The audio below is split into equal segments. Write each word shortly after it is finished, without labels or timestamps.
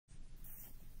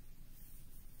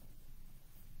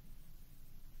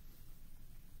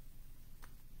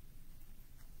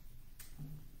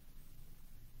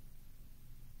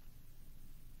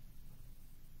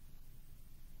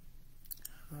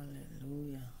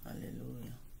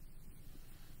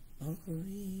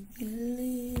We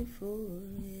believe for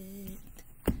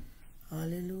it.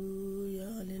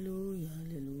 Hallelujah, hallelujah,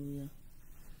 hallelujah.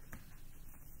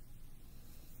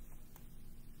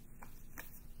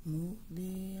 Move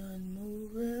the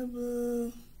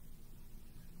unmovable,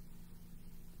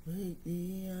 break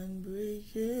the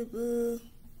unbreakable.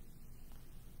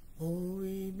 Oh,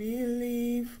 we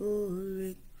believe for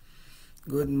it.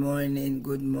 Good morning,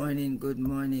 good morning, good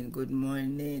morning, good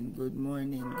morning, good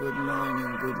morning, good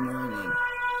morning, good morning.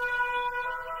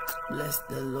 Bless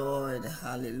the Lord.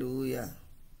 Hallelujah.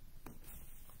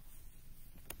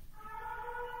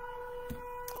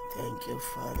 Thank you,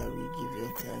 Father. We give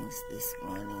you thanks this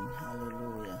morning.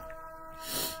 Hallelujah.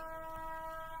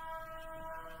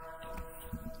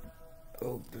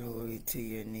 Oh, glory to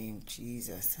your name,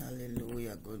 Jesus.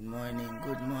 Hallelujah. Good morning,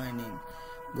 good morning,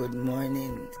 good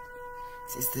morning.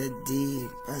 Sister D,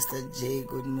 Pastor J,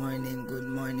 good morning, good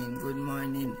morning, good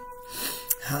morning.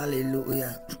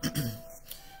 Hallelujah.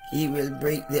 He will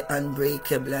break the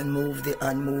unbreakable and move the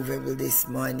unmovable this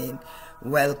morning.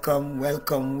 Welcome,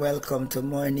 welcome, welcome to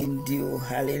Morning Dew.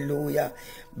 Hallelujah.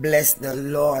 Bless the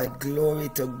Lord. Glory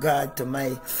to God, to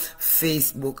my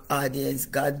Facebook audience.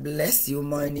 God bless you,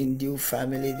 Morning Dew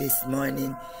family, this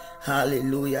morning.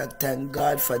 Hallelujah. Thank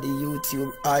God for the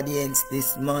YouTube audience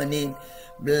this morning.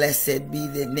 Blessed be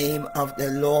the name of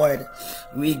the Lord.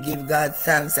 We give God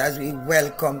thanks as we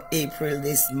welcome April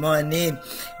this morning.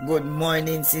 Good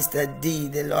morning, Sister D.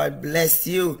 The Lord bless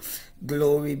you.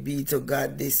 Glory be to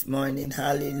God this morning.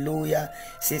 Hallelujah.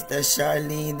 Sister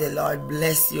Charlene, the Lord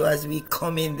bless you as we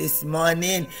come in this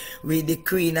morning. We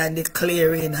decreeing and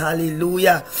declaring,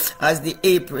 hallelujah, as the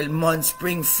April month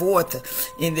spring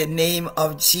forth in the name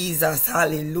of Jesus.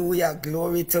 Hallelujah.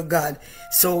 Glory to God.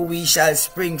 So we shall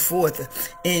spring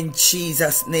forth in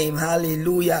Jesus' name.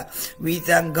 Hallelujah. We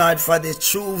thank God for the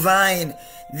true vine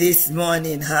this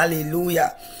morning.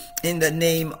 Hallelujah. In the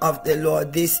name of the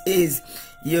Lord. This is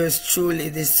yours truly,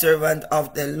 the servant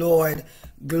of the Lord.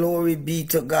 Glory be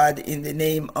to God in the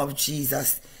name of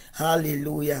Jesus.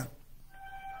 Hallelujah.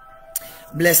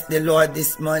 Bless the Lord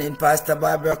this morning. Pastor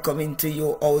Barbara coming to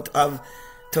you out of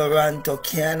Toronto,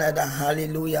 Canada.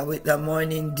 Hallelujah. With the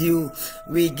Morning Dew,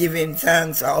 we give him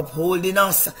thanks for upholding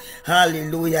us.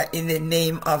 Hallelujah. In the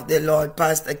name of the Lord.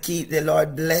 Pastor Keith, the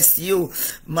Lord bless you,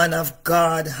 man of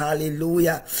God.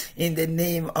 Hallelujah. In the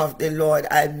name of the Lord.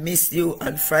 I missed you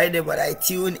on Friday, but I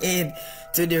tune in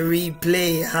to the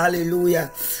replay.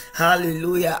 Hallelujah.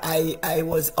 Hallelujah. I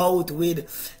was out with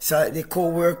the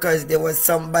co-workers. There was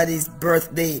somebody's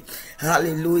birthday.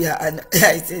 Hallelujah. And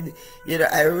I said,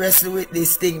 I wrestle with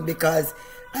this thing because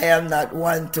I am not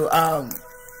one to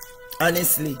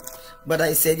honestly, but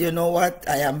I said, you know what,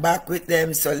 I am back with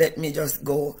them, so let me just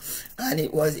go. And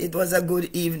it was a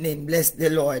good evening. Bless the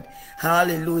Lord.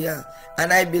 Hallelujah.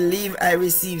 And I believe I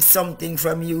received something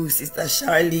from you, Sister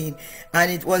Charlene, and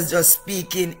it was just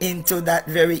speaking into that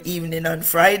very evening on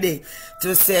Friday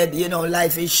to said,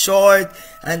 life is short,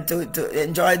 and to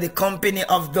enjoy the company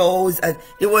of those, and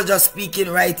it was just speaking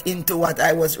right into what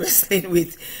I was wrestling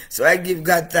with. So I give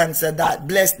God thanks for that.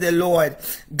 Bless the Lord.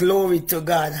 Glory to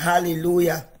God.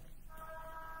 Hallelujah.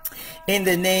 In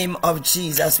the name of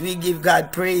Jesus, we give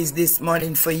God praise this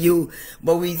morning for you,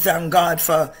 but we thank God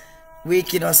for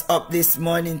waking us up this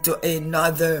morning to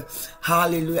another,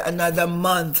 hallelujah, another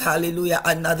month, hallelujah,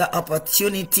 another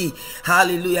opportunity,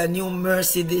 hallelujah, new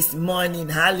mercy this morning,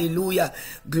 hallelujah,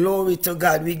 glory to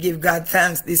God. We give God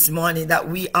thanks this morning that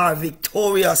we are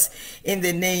victorious in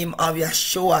the name of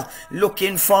Yeshua.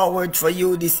 Looking forward for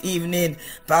you this evening,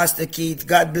 Pastor Keith.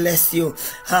 God bless you,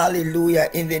 hallelujah,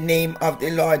 in the name of the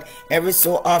Lord. Every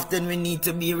so often we need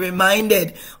to be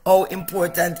reminded how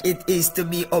important it is to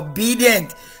be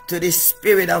obedient to the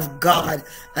Spirit of God,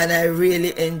 and I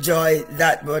really enjoy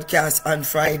that broadcast on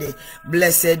Friday.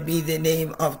 Blessed be the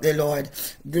name of the Lord.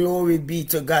 Glory be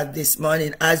to God this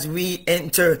morning as we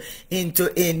enter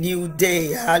into a new day.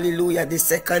 Hallelujah. The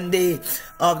second day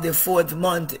of the fourth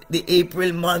month, the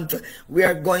April month. We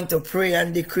are going to pray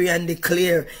and decree and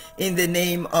declare in the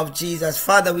name of Jesus.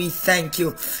 Father, we thank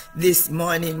you this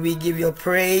morning. We give you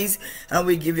praise and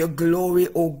we give you glory,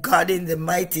 oh God, in the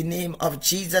mighty name of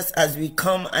Jesus, as we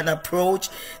come and approach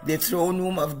the throne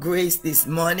room of grace this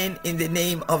morning in the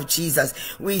name of Jesus.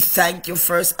 We thank you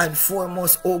first and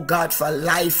foremost, oh God, for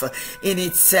life in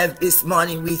itself this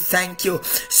morning. We thank you,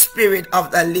 Spirit of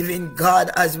the living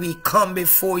God, as we come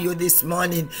before you this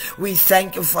morning. We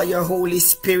thank you for your Holy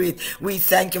Spirit. We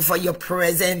thank you for your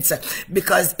presence,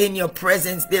 because in your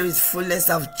presence there is fullness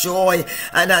of joy,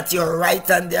 and at your right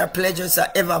hand there are pleasures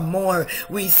forevermore.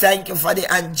 We thank you for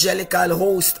the angelical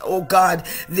host, oh God,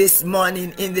 this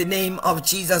morning in the name of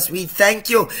Jesus. We thank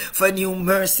you for new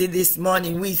mercy this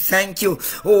morning. We thank you,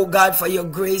 oh God, for your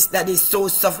grace that is so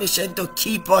sufficient to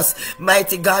keep us.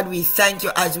 Mighty God, we thank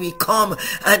you as we come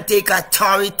and take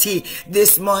authority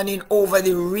this morning over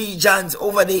the regions,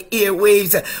 over the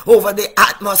airwaves, over the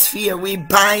atmosphere. We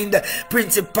bind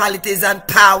principalities and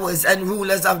powers and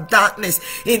rulers of darkness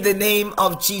in the name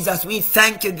of Jesus. We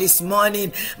thank you this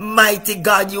morning, mighty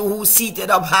God, you who seated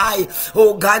up high,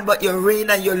 oh God, but you reign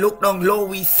and you look down low.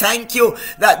 We thank you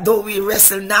that though we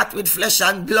wrestle not with flesh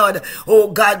and blood, oh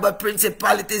God, but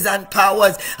principalities and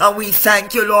powers. And we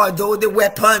thank you, Lord, though the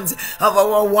weapons of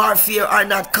our warfare are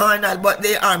not carnal, but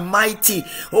they are mighty,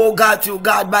 oh God, through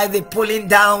God, by the pulling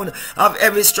down of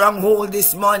every stronghold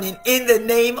this morning in the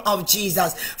name of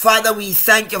Jesus. Father, we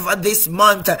thank you for this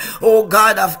month, oh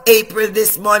God, of April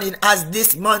this morning. As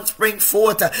this month spring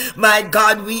forth, my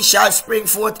God, we shall spring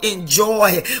forth in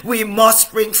joy. We must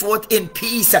spring forth in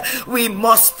peace. We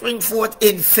must spring forth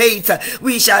in faith.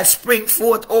 We shall spring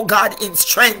forth, oh God, in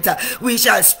strength. We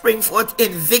shall spring forth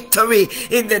in victory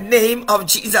in the name of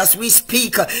Jesus. We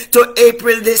speak to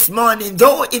April this morning,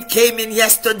 though it came in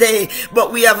yesterday,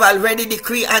 but we have already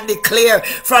decreed and declare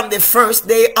from the first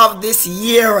day of this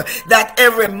year that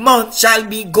every month shall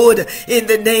be good in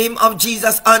the name of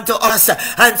Jesus unto us.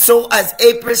 And so as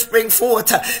April spring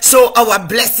forth, so our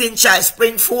blessing shall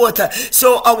spring forth,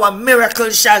 so our miracle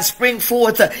shall spring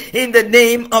forth in the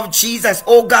name of Jesus,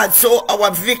 oh God, so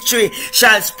our victory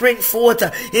shall spring forth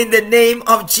in the name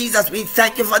of Jesus. We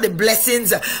thank you for the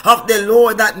blessings of the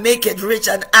Lord that make it rich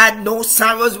and add no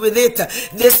sorrows with it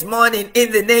this morning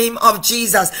in the name of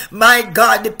Jesus. My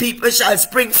God, the people shall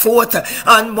spring forth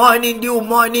on morning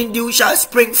dew shall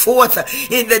spring forth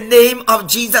in the name of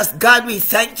Jesus. God, we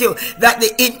thank you that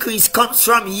the increase comes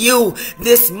from you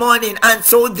this morning, and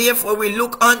so therefore we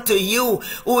look unto you,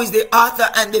 who is the author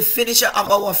and the finisher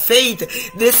of our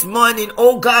faith this morning.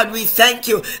 Oh God, we thank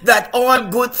you that all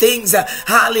good things,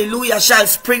 hallelujah, shall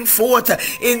spring forth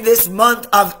in this month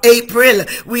of April.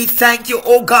 We thank you,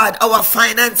 oh God, our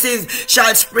finances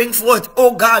shall spring forth.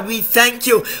 Oh God, we thank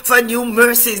you for new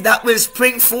mercies that will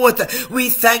spring forth. We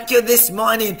thank you this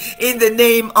morning in the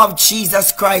name of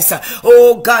Jesus Christ.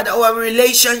 Oh God, our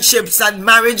relationships and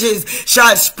marriages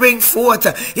shall spring forth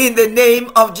in the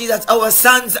name of Jesus. Our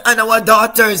sons and our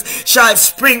daughters shall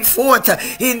spring forth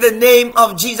in the name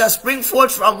of Jesus. Spring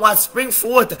forth from what? Spring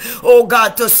forth, oh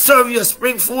God, to serve you.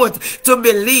 Spring forth to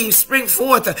believe. Spring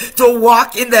forth to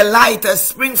walk in the light.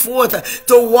 Spring forth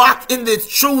to walk in the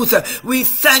truth. We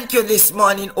thank you this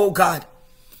morning, oh God.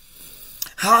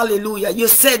 Hallelujah. You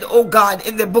said, oh God,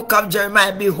 in the book of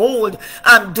Jeremiah, behold,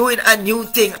 I'm doing a new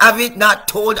thing. Have it not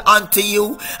told unto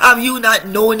you? Have you not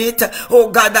known it? Oh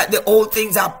God, that the old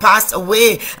things are passed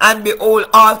away, and behold,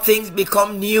 all things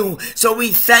become new. So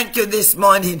we thank you this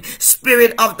morning,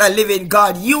 Spirit of the living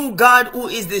God, you God who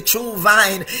is the true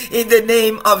vine, in the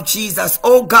name of Jesus.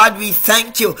 Oh God, we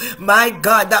thank you, my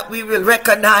God, that we will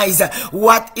recognize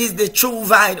what is the true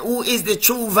vine, who is the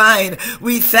true vine.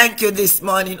 We thank you this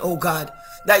morning, oh God,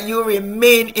 that you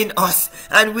remain in us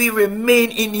and we remain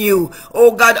in you.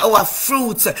 Oh God, our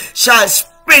fruits shall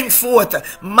spring forth.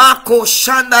 Mako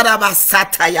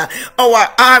Shandarabasataya.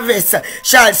 Our harvest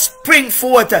shall spring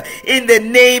forth in the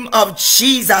name of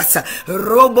Jesus.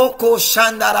 Roboko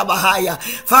Shandarabahaya.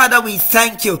 Father, we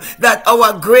thank you that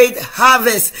our great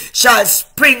harvest shall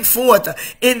spring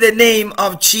forth in the name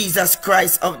of Jesus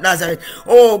Christ of Nazareth.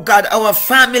 Oh God, our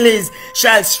families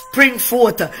shall spring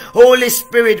forth. Holy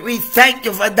Spirit, we thank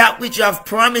you for that which you have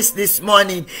promised this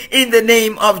morning in the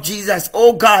name of Jesus.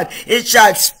 Oh God, it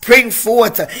shall spring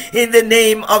forth in the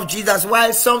name of Jesus.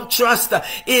 While some trust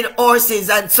in horses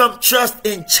and some trust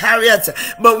in chariots,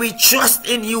 but we trust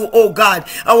in you, oh God.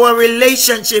 Our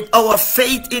relationship, our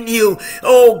faith in you,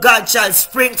 oh God, shall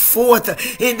spring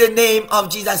forth in the name of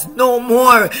Jesus. No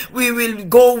more we will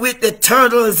go with the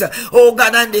turtles, oh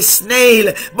God, and the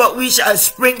snail, but we shall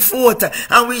spring forth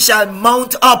and we shall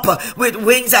mount up with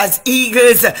wings as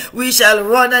eagles. We shall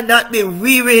run and not be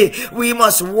weary. We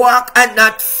must walk and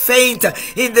not faint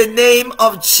in the name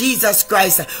of Jesus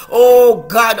Christ. Oh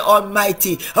God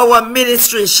Almighty, our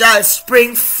ministry shall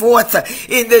spring forth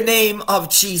in the name of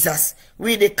Jesus.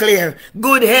 We declare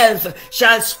good health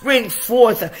shall spring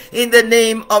forth in the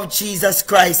name of Jesus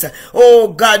Christ. Oh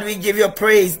God, we give you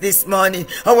praise this morning.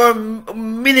 Our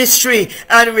ministry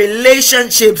and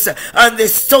relationships on the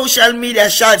social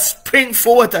media shall spring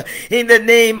forth in the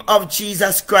name of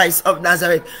Jesus Christ of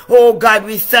Nazareth. Oh God,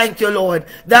 we thank you, Lord.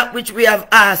 That which we have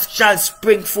asked shall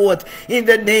spring forth in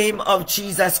the name of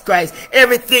Jesus Christ.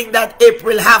 Everything that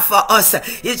April have for us,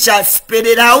 it shall spit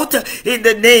it out in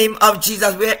the name of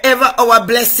Jesus. Wherever our our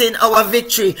blessing, our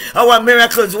victory, our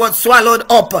miracles was swallowed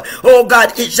up, oh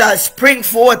God, it shall spring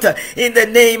forth in the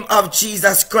name of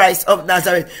Jesus Christ of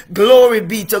Nazareth. Glory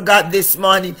be to God this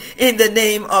morning in the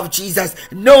name of Jesus.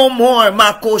 No more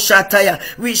Mako Shataya.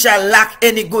 We shall lack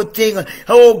any good thing.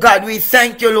 Oh God, we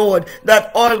thank you, Lord,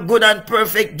 that all good and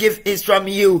perfect gift is from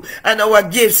you, and our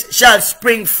gifts shall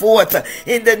spring forth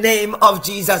in the name of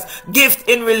Jesus. Gift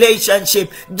in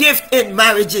relationship, gift in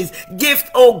marriages, gift,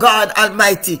 oh God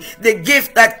Almighty, the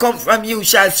gift that comes from you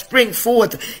shall spring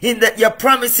forth in the your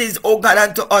promises, oh God,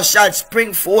 unto us shall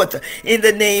spring forth in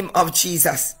the name of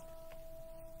Jesus.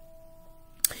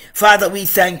 Father, we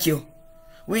thank you.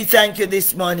 We thank you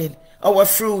this morning. Our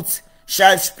fruits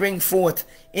shall spring forth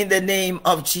in the name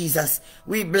of Jesus.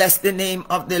 We bless the name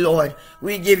of the Lord.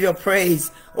 We give you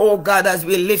praise, oh God, as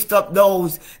we lift up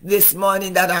those this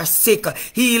morning that are sick.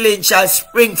 Healing shall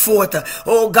spring forth.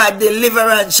 Oh God,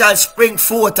 deliverance shall spring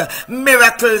forth.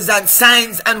 Miracles and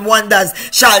signs and wonders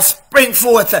shall spring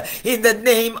forth in the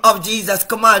name of Jesus.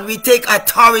 Come on, we take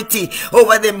authority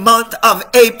over the month of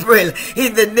April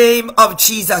in the name of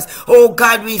Jesus. Oh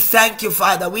God, we thank you,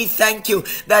 Father. We thank you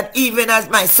that even as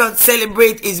my son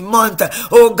celebrate his month,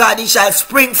 oh God, he shall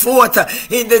spring forth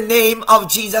in the name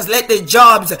of Jesus. Let the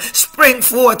jobs spring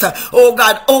forth. Oh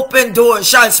God, open doors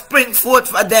shall spring forth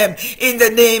for them in the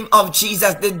name of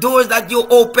Jesus. The doors that you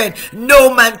open,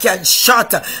 no man can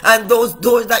shut, and those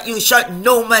doors that you shut,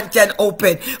 no man can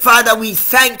open. Father, we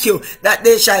thank you that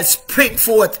they shall spring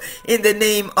forth in the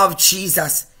name of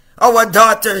Jesus. Our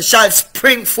daughters shall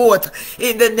spring forth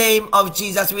in the name of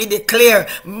Jesus. We declare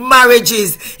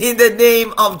marriages in the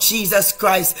name of Jesus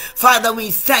Christ. Father, we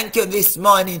thank you this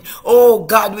morning. Oh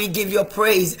God, we give you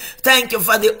praise. Thank you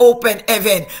for the open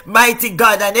heaven, mighty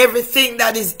God, and everything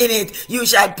that is in it. You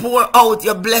shall pour out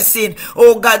your blessing,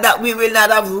 oh God, that we will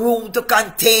not have room to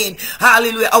contain.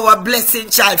 Hallelujah. Our blessing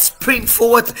shall spring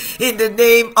forth in the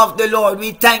name of the Lord.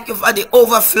 We thank you for the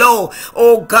overflow,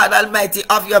 oh God Almighty,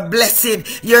 of your blessing.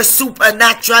 Your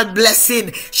supernatural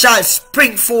blessing shall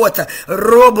spring forth.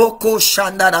 Roboko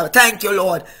Shandada. Thank you,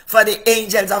 Lord, for the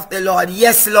angels of the Lord.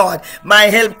 Yes, Lord, my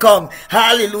help come.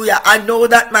 Hallelujah. I know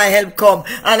that my help come,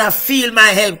 and I feel my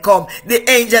help come. The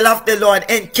angel of the Lord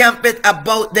encampeth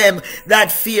about them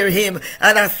that fear him.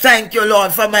 And I thank you,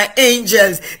 Lord, for my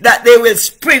angels, that they will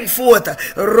spring forth.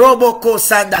 Roboko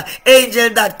Sanda.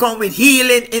 Angels that come with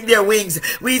healing in their wings.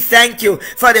 We thank you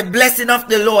for the blessing of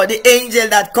the Lord. The angel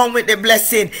that come with the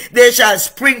blessing, they shall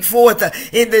spring forth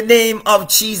in the name of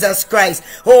Jesus Christ.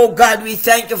 Oh God, we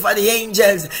thank you for the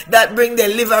angels that bring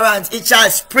deliverance. It shall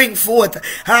spring forth.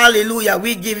 Hallelujah.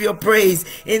 We give you praise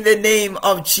in the name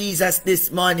of Jesus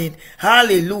this morning.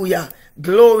 Hallelujah.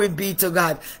 Glory be to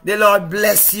God. The Lord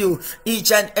bless you,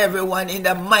 each and everyone, in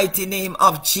the mighty name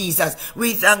of Jesus.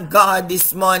 We thank God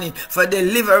this morning for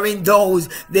delivering those,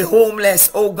 the homeless,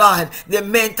 oh God, the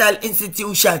mental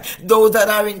institution, those that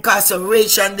are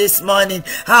incarceration this morning.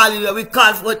 Hallelujah. We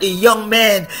call for the young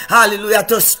men, hallelujah,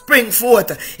 to spring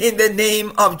forth in the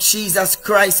name of Jesus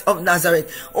Christ of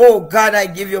Nazareth. Oh God, I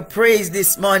give you praise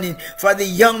this morning for the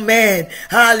young men,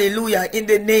 hallelujah, in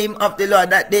the name of the Lord,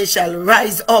 that they shall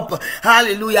rise up,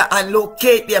 hallelujah, and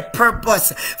locate their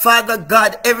purpose. Father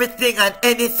God, everything and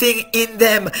anything in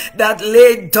them that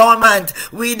lay dormant,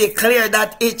 we declare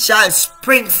that it shall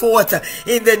spring forth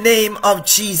in the name of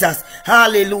Jesus.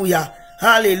 Hallelujah.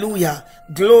 Hallelujah.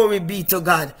 Glory be to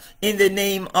God in the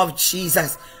name of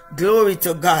Jesus. Glory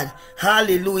to God.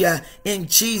 Hallelujah. In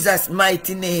Jesus'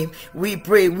 mighty name, we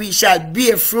pray we shall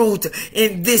bear fruit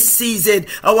in this season.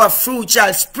 Our fruit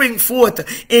shall spring forth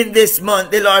in this month.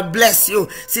 The Lord bless you,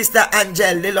 Sister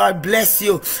Angel. The Lord bless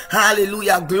you.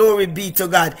 Hallelujah. Glory be to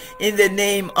God. In the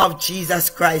name of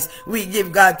Jesus Christ, we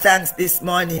give God thanks this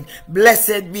morning.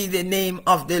 Blessed be the name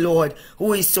of the Lord,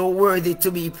 who is so worthy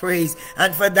to be praised.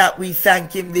 And for that, we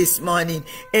thank him this morning.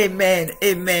 Amen.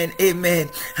 Amen. Amen.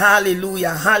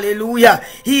 Hallelujah. Hallelujah.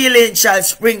 Healing shall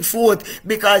spring forth,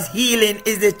 because healing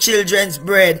is the children's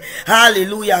bread.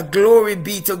 Hallelujah. Glory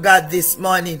be to God this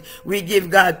morning. We give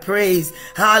God praise.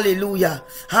 Hallelujah.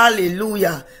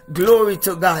 Hallelujah. Glory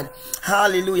to God.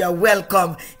 Hallelujah.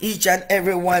 Welcome each and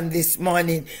every one this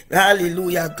morning.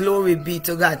 Hallelujah. Glory be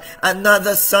to God.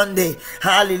 Another Sunday.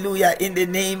 Hallelujah. In the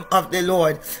name of the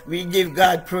Lord, we give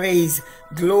God praise.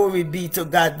 Glory be to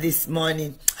God this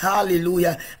morning.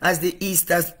 Hallelujah. As the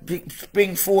Easter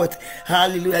spring forth.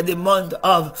 Hallelujah. The month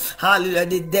of, hallelujah,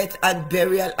 the death and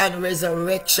burial and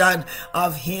resurrection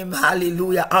of him.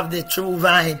 Hallelujah. Of the true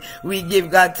vine. We give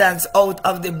God thanks out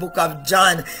of the book of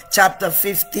John chapter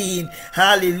 15.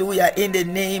 Hallelujah. In the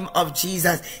name of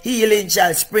Jesus. Healing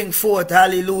shall spring forth.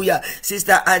 Hallelujah.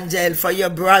 Sister Angel, for your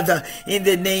brother. In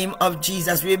the name of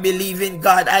Jesus. We believe in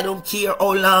God. I don't care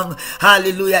how long.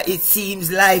 Hallelujah. It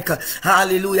seems like.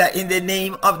 Hallelujah. In the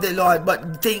name of the Lord,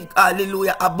 but think,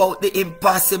 hallelujah, about the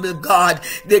impossible God,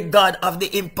 the God of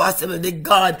the impossible, the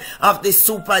God of the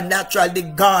supernatural, the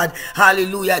God,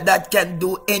 hallelujah, that can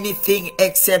do anything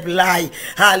except lie,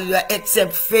 hallelujah,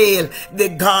 except fail, the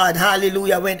God,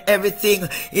 hallelujah, when everything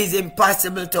is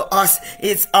impossible to us,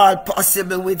 it's all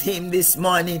possible with him this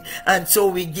morning. And so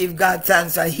we give God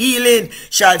thanks. A healing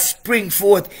shall spring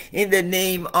forth in the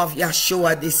name of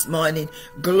Yeshua this morning.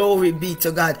 Glory be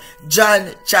to God.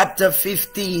 John chapter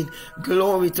 15.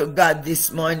 Glory to God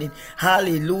this morning.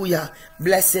 Hallelujah.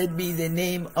 Blessed be the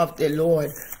name of the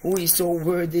Lord, who is so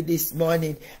worthy this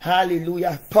morning.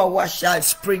 Hallelujah. Power shall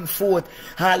spring forth.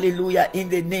 Hallelujah. In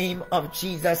the name of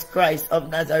Jesus Christ of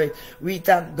Nazareth. We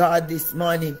thank God this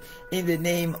morning. In the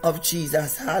name of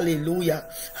Jesus. Hallelujah.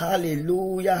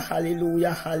 Hallelujah.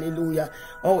 Hallelujah. Hallelujah.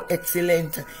 Oh,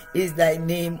 excellent is thy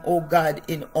name, O God,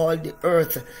 in all the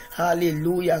earth.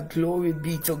 Hallelujah. Glory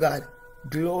be to God.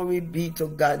 Glory be to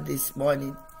God this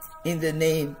morning. In the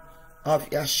name of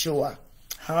Yeshua.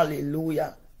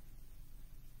 Hallelujah.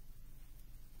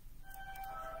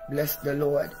 Bless the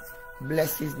Lord.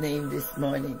 Bless his name this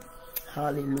morning.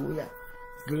 Hallelujah.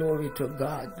 Glory to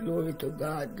God. Glory to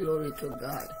God. Glory to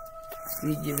God.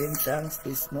 We give him thanks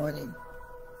this morning.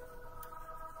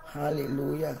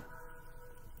 Hallelujah.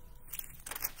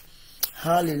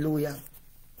 Hallelujah.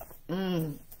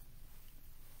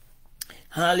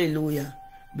 Hallelujah.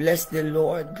 Bless the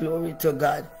Lord. Glory to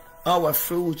God. Our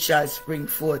fruit shall spring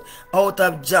forth out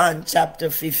of John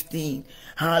chapter 15.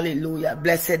 Hallelujah.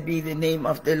 Blessed be the name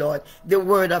of the Lord. The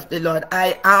word of the Lord.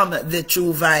 I am the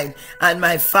true vine, and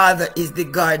my Father is the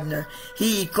gardener.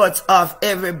 He cuts off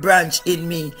every branch in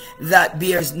me that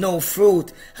bears no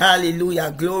fruit.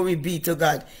 Hallelujah. Glory be to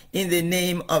God. In the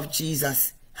name of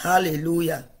Jesus.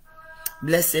 Hallelujah.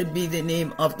 Blessed be the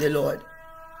name of the Lord.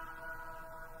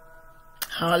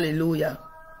 Hallelujah.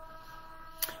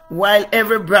 While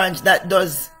every branch that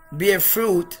does bear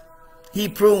fruit, he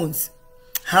prunes.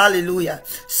 Hallelujah.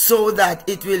 So that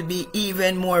it will be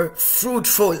even more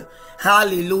fruitful.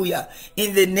 Hallelujah.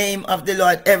 In the name of the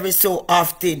Lord, every so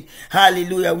often.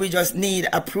 Hallelujah. We just need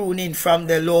a pruning from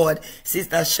the Lord.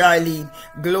 Sister Charlene,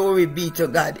 glory be to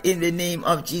God. In the name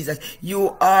of Jesus.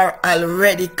 You are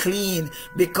already clean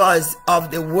because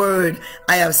of the word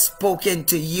I have spoken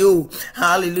to you.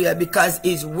 Hallelujah. Because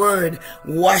his word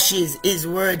washes, his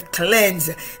word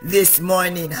cleanses this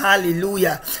morning.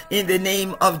 Hallelujah. In the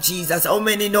name of Jesus. How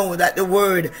many know that the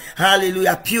word,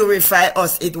 hallelujah, purify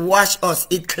us, it wash us,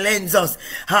 it cleanses us.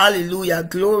 Hallelujah.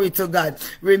 Glory to God.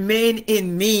 Remain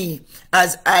in me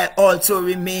as I also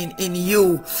remain in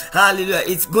you. Hallelujah.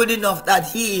 It's good enough that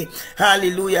he,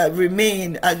 hallelujah,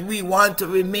 remain as we want to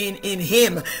remain in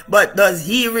him. But does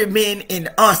he remain in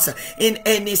us in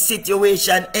any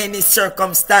situation, any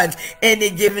circumstance, any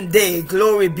given day?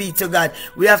 Glory be to God.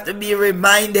 We have to be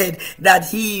reminded that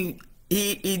he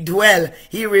dwell,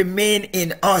 he remain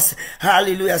in us.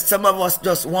 Hallelujah. Some of us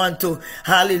just want to,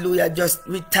 hallelujah, just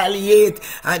retaliate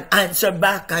and answer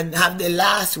back and have the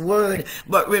last word.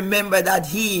 But remember that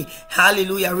he,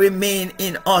 hallelujah, remain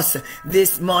in us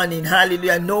this morning.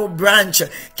 Hallelujah. No branch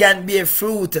can bear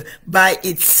fruit by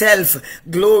itself.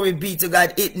 Glory be to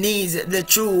God. It needs the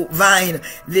true vine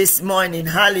this morning.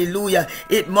 Hallelujah.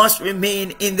 It must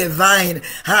remain in the vine.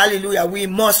 Hallelujah. We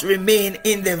must remain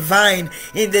in the vine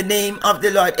in the name of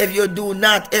the Lord. If you do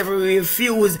not ever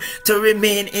refuse to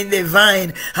remain in the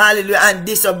vine, hallelujah, and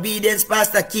disobedience,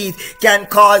 Pastor Keith, can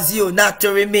cause you not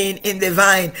to remain in the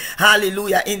vine.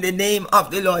 Hallelujah. In the name of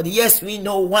the Lord. Yes, we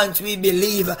know once we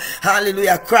believe,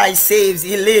 hallelujah, Christ saves,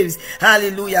 he lives.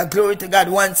 Hallelujah. Glory to God.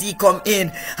 Once he come in,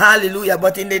 hallelujah.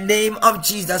 But in the name of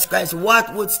Jesus Christ,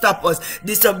 what would stop us?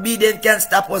 Disobedience can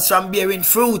stop us from bearing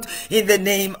fruit in the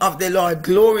name of the Lord.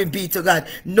 Glory be to God.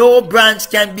 No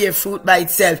branch can bear fruit by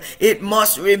itself. it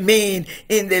must remain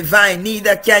in the vine.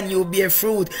 Neither can you bear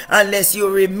fruit unless you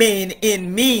remain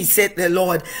in me, said the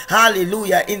Lord.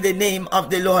 Hallelujah, in the name of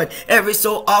the Lord. Every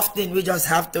so often we just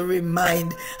have to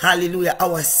remind, hallelujah,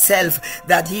 ourselves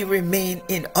that he remain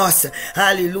in us.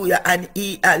 Hallelujah, and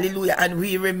and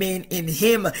we remain in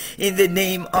him, in the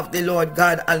name of the Lord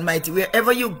God Almighty.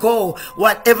 Wherever you go,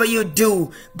 whatever you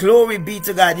do, glory be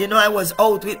to God. You know, I was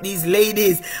out with these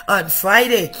ladies on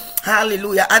Friday,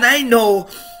 hallelujah, and I know,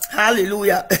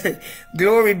 hallelujah,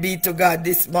 glory be to God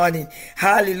this morning,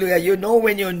 hallelujah. You know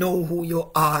when you know who you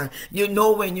are, you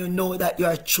know when you know that you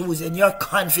are chosen, you're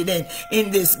confident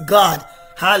in this God.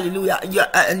 Hallelujah.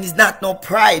 And it's not no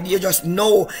pride. You just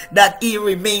know that he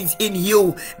remains in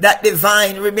you, that the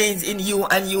vine remains in you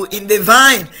and you in the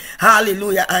vine.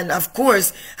 Hallelujah. And of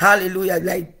course, hallelujah,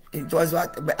 like it was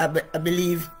what I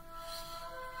believe,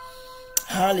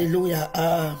 hallelujah,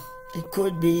 it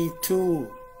could be 2,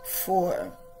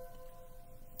 4,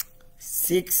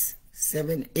 6,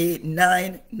 7, 8,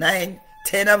 9,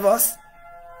 10 of us.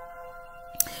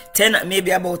 10,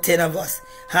 maybe about 10 of us.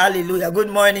 Hallelujah. Good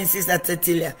morning, Sister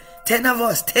Cecilia. 10 of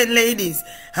us, 10 ladies.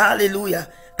 Hallelujah.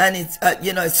 And it's,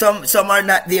 you know, some are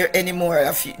not there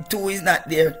anymore. 2 is not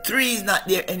there. 3 is not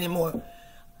there anymore.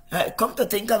 Come to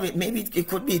think of it, maybe it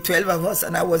could be 12 of us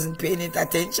and I wasn't paying it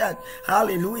attention.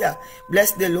 Hallelujah.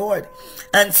 Bless the Lord.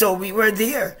 And so we were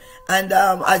there. And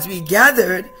as we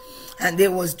gathered, and they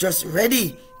was just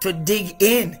ready to dig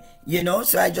in. You know,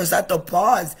 so I just had to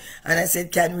pause and I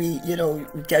said, can we, you know,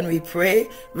 can we pray?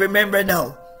 Remember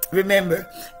now, remember,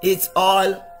 it's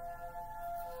all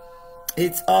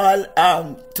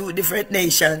 2 different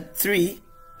nations, 3,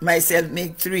 myself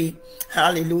make 3,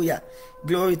 hallelujah,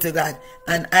 glory to God,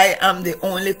 and I am the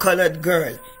only colored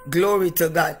girl, glory to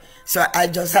God. So I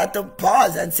just had to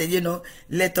pause and say, you know,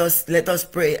 let us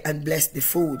pray and bless the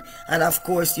food. And of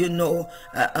course, you know,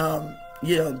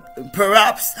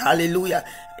 perhaps, hallelujah,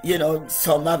 you know,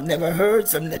 some have never heard,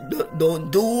 some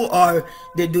don't do, or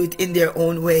they do it in their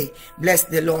own way. Bless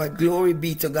the Lord. Glory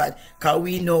be to God. Because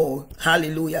we know,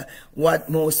 hallelujah, what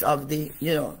most of the,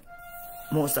 you know,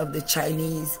 most of the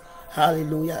Chinese,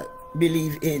 hallelujah,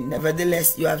 believe in.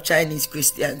 Nevertheless, you have Chinese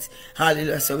Christians.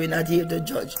 Hallelujah. So we're not here to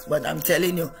judge. But I'm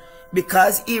telling you,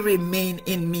 because he remained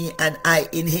in me and I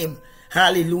in him.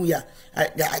 Hallelujah.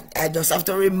 I just have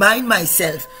to remind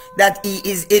myself that he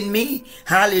is in me.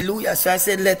 Hallelujah. So I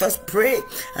said, let us pray.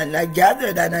 And I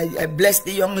gathered and I blessed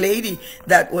the young lady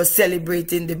that was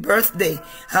celebrating the birthday.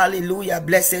 Hallelujah.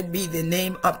 Blessed be the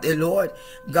name of the Lord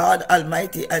God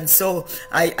Almighty. And so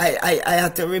I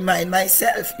had to remind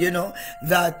myself, you know,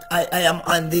 that I am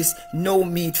on this no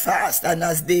meat fast. And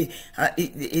as the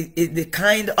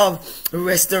kind of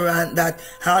restaurant that,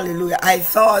 hallelujah, I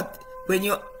thought when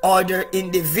you order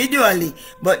individually,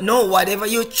 but no, whatever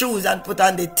you choose and put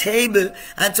on the table.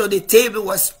 And so the table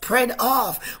was spread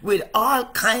off with all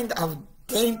kind of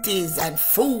dainties and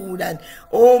food, and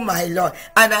oh my Lord,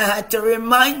 and I had to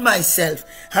remind myself,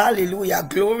 hallelujah,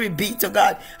 glory be to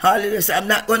God, hallelujah, so I'm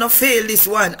not gonna fail this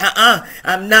one,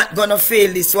 I'm not gonna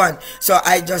fail this one. So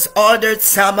I just ordered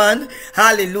salmon,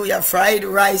 hallelujah, fried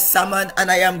rice, salmon,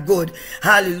 and I am good.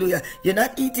 Hallelujah. You're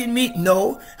not eating meat?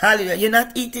 No. Hallelujah. You're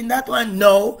not eating that one?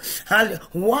 No. Hallelujah.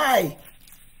 Why?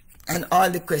 And all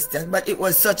the questions. But it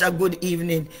was such a good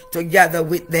evening together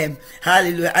with them.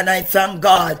 Hallelujah. And I thank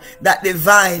God that the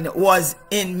vine was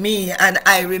in me and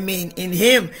I remain in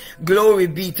him. Glory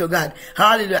be to God.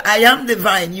 Hallelujah. I am the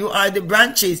vine, you are the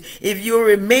branches. If you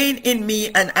remain in me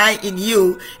and I in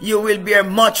you, you will bear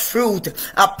much fruit.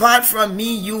 Apart from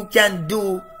me, you can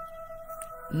do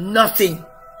nothing.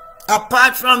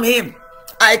 Apart from him,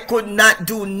 I could not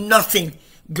do nothing.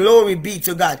 Glory be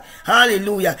to God.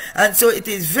 Hallelujah. And so it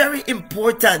is very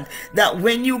important that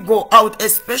when you go out,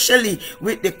 especially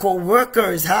with the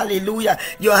co-workers, hallelujah,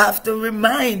 you have to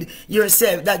remind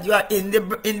yourself that you are in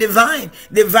the vine.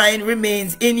 The vine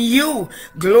remains in you.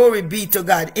 Glory be to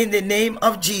God. In the name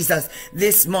of Jesus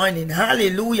this morning.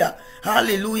 Hallelujah.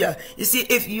 Hallelujah. You see,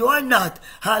 if you are not,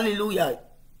 hallelujah,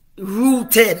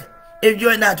 rooted, if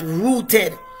you're not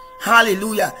rooted,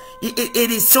 hallelujah, it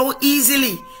is so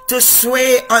easily to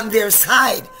sway on their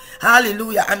side.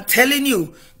 Hallelujah. I'm telling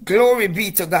you, glory be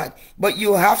to God. But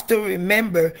you have to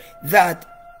remember that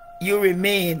you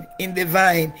remain in the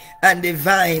vine and the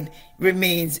vine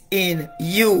remains in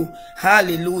you.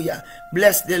 Hallelujah.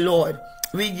 Bless the Lord.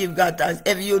 We give God thanks.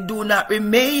 If you do not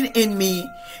remain in me,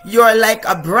 you are like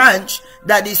a branch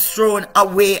that is thrown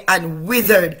away and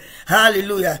withered.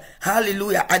 Hallelujah.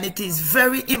 Hallelujah. And it is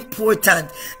very important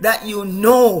that you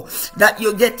know that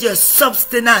you get your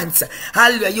substance.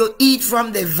 Hallelujah. You eat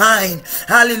from the vine.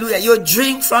 Hallelujah. You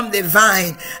drink from the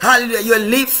vine. Hallelujah. You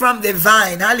live from the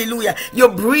vine. Hallelujah. You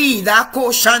breathe.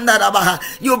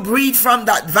 You breathe from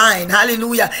that vine.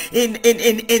 Hallelujah. In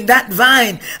that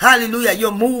vine. Hallelujah.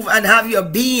 You move and have your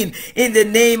being in the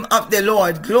name of the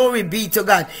Lord. Glory be to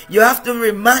God. You have to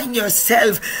remind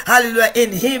yourself, hallelujah,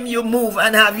 in him you move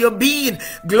and have your being.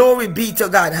 Glory be to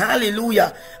God.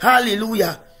 Hallelujah.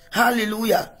 Hallelujah.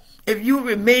 Hallelujah. If you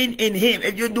remain in him,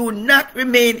 if you do not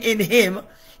remain in him,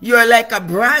 you are like a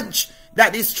branch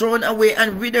that is thrown away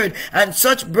and withered, and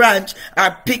such branch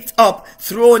are picked up,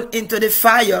 thrown into the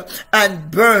fire and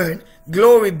burned.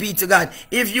 Glory be to God.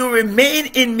 If you remain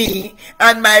in me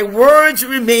and my words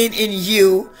remain in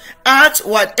you, ask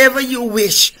whatever you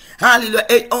wish. Hallelujah.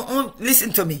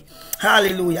 Listen to me.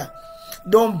 Hallelujah.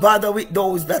 Don't bother with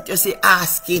those that you say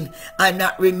asking and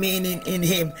not remaining in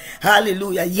him.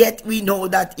 Hallelujah. Yet we know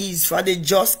that he's for the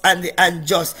just and the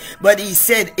unjust. But he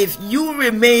said, if you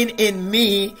remain in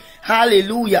me,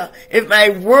 hallelujah, if my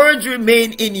words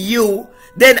remain in you,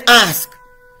 then ask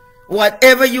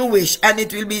whatever you wish and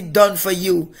it will be done for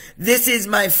you. This is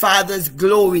my Father's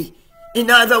glory. In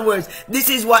other words, this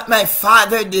is what my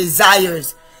Father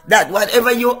desires, that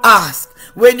whatever you ask,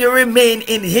 when you remain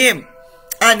in him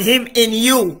and him in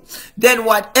you, then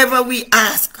whatever we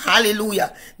ask,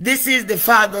 hallelujah, this is the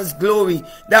Father's glory,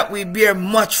 that we bear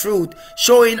much fruit,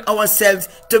 showing ourselves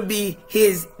to be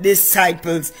his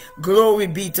disciples. Glory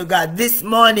be to God. This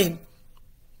morning,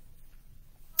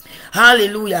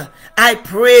 hallelujah, I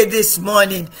pray this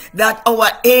morning that our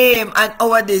aim and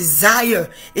our desire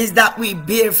is that we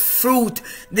bear fruit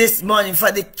this morning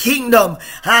for the kingdom.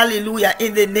 Hallelujah,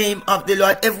 in the name of the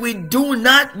Lord. If we do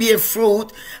not bear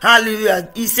fruit, hallelujah,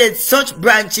 he said such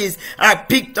branches are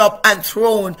picked up and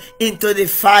thrown into the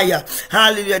fire.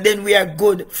 Hallelujah, then we are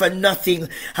good for nothing.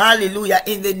 Hallelujah,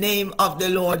 in the name of the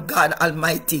Lord God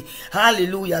Almighty.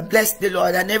 Hallelujah, bless the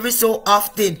Lord. And every so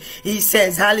often he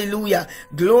says, hallelujah,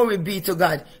 glory be to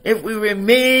God. If we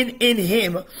remain in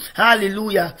him,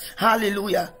 hallelujah,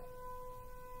 hallelujah,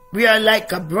 we are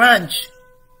like a branch.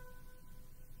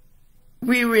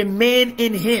 We remain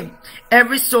in him.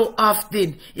 Every so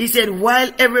often, he said,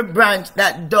 while every branch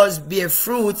that does bear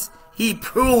fruits, he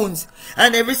prunes.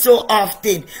 And every so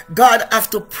often, God have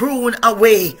to prune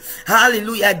away,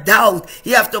 hallelujah, doubt.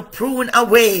 He have to prune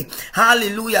away,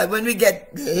 hallelujah, when we get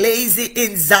lazy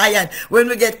in Zion, when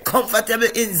we get comfortable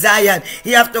in Zion,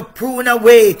 he have to prune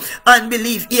away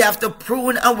unbelief. He have to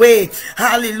prune away,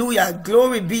 hallelujah,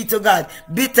 glory be to God,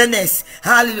 bitterness,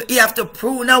 hallelujah. He have to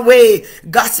prune away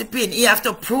gossiping. He have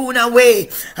to prune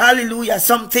away, hallelujah,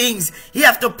 some things. He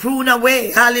have to prune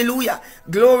away, hallelujah,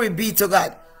 glory be to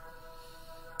God.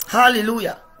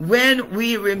 Hallelujah. When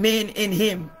we remain in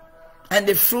him and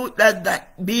the fruit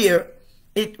that bear,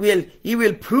 he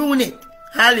will prune it.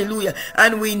 Hallelujah.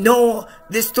 And we know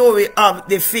the story of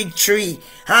the fig tree.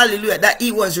 Hallelujah. That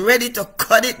he was ready to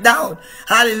cut it down.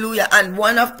 Hallelujah. And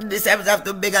one of the disciples have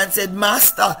to beg and said,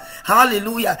 Master,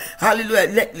 hallelujah,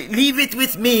 hallelujah, leave it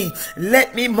with me.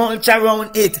 Let me mulch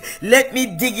around it. Let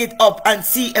me dig it up and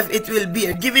see if it will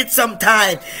bear. Give it some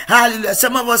time. Hallelujah.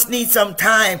 Some of us need some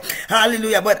time.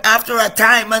 Hallelujah. But after a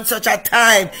time and such a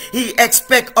time, he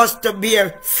expects us to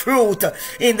bear fruit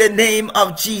in the name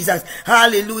of Jesus.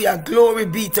 Hallelujah. Glory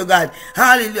be to God.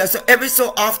 Hallelujah. So every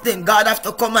so often God have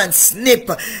to come and snip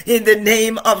in the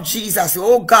name of Jesus.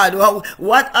 Oh God,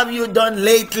 what have you done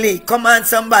lately? Come on,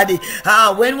 somebody.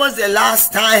 When was the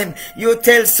last time you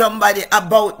tell somebody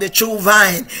about the true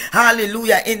vine?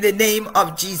 Hallelujah, in the name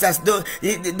of Jesus.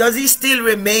 Does he still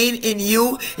remain in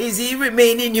you? Is he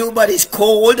remain in you but he's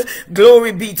cold?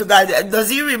 Glory be to God.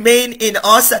 Does he remain in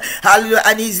us? Hallelujah,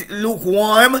 and he's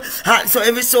lukewarm? So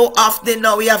every so often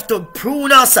now we have to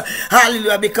prune us.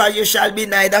 Hallelujah, because you shall be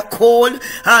neither cold,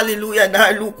 hallelujah,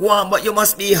 nor lukewarm, but you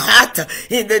must be hot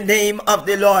in the name of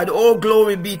the Lord. Oh,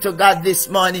 glory be to God this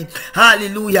morning.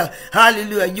 Hallelujah,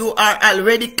 hallelujah. You are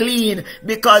already clean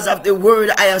because of the word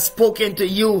I have spoken to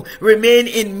you. Remain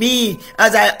in me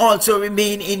as I also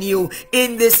remain in you.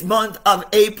 In this month of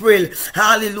April,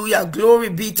 hallelujah, glory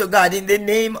be to God, in the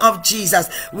name of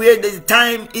Jesus, where the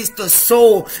time is to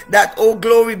sow that, oh,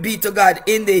 glory be to God,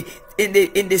 in the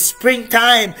the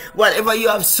springtime, whatever you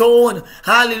have sown,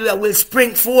 hallelujah, will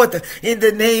spring forth in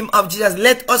the name of Jesus.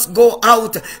 Let us go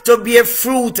out to bear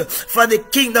fruit for the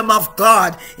kingdom of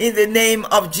God in the name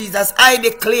of Jesus. I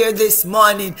declare this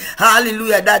morning,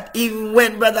 hallelujah, that even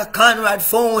when Brother Conrad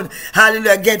phone,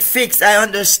 hallelujah, get fixed, I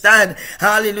understand,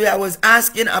 hallelujah. I was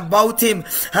asking about him,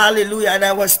 hallelujah, and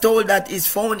I was told that his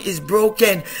phone is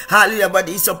broken, hallelujah, but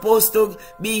he's supposed to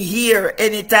be here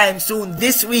anytime soon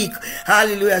this week,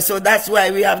 hallelujah. So that's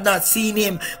why we have not seen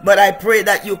him, but I pray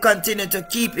that you continue to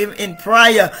keep him in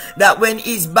prayer, that when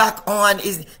he's back on,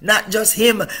 is not just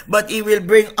him, but he will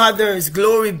bring others.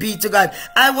 Glory be to God.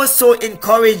 I was so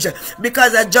encouraged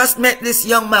because I just met this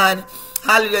young man,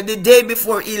 hallelujah, the day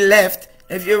before he left,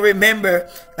 if you remember,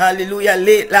 hallelujah,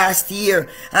 late last year,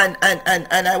 and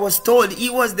I was told he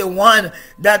was the one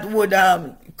that would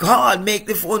make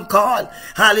the phone call,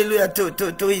 hallelujah,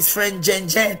 to his friend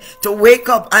Jen to wake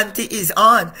up, auntie is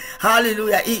on,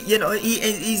 hallelujah.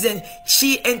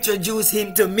 She introduced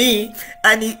him to me,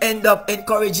 and he ended up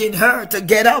encouraging her to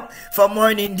get up for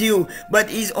morning dew, but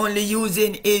he's only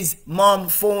using his mom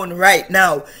phone right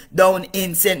now down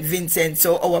in St. Vincent.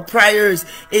 So our prayers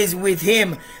is with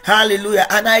him, hallelujah.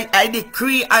 And I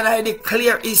decree and I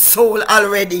declare his soul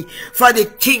already for the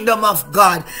kingdom of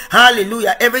God,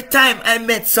 hallelujah. Every time I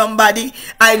met somebody,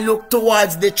 I look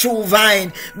towards the true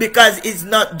vine, because it's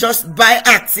not just by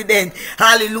accident,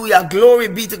 hallelujah. Glory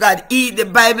be to God. The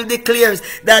Bible declares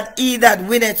that he that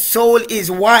winneth soul is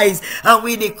wise, and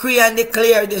we decree and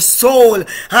declare the soul,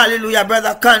 hallelujah,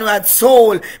 Brother Conrad's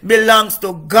soul belongs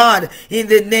to God in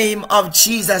the name of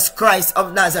Jesus Christ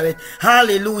of Nazareth.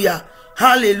 Hallelujah,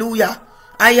 hallelujah.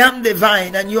 I am the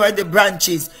vine and you are the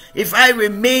branches. If I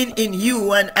remain in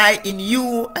you and I in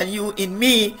you and you in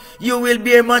me, you will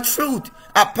bear much fruit.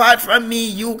 Apart from me,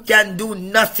 you can do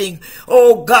nothing.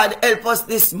 Oh God, help us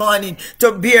this morning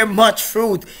to bear much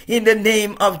fruit in the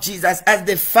name of Jesus. As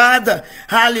the Father,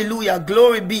 hallelujah,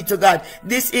 glory be to God.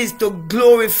 This is to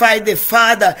glorify the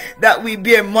Father, that we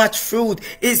bear much fruit,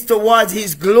 is towards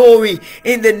his glory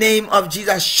in the name of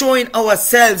Jesus, showing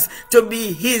ourselves to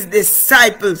be his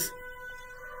disciples.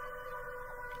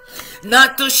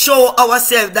 Not to show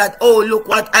ourselves that, oh, look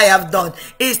what I have done.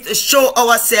 Is to show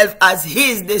ourselves as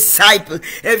his disciple.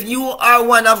 If you are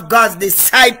one of God's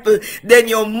disciples, then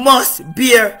you must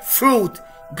bear fruit.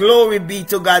 Glory be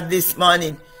to God this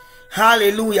morning.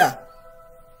 Hallelujah.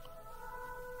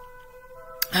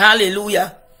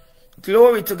 Hallelujah.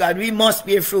 Glory to God. We must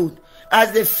bear fruit.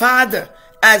 As the Father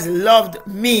has loved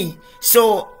me,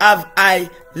 so have I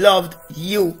loved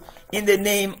you. In the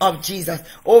name of Jesus.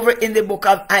 Over in the book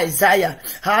of Isaiah,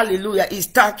 hallelujah, he's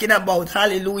talking about,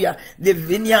 hallelujah, the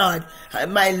vineyard.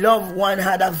 My loved one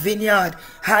had a vineyard,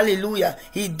 hallelujah.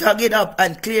 He dug it up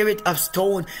and cleared it of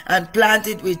stone and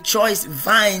planted with choice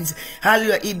vines,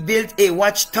 hallelujah. He built a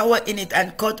watchtower in it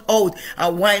and cut out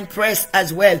a wine press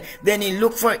as well. Then he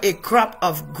looked for a crop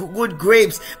of good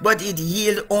grapes, but it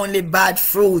yielded only bad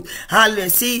fruit.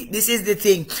 Hallelujah. See, this is the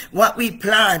thing. What we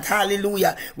plant,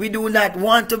 hallelujah, we do not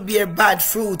want to be bad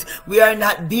fruit. We are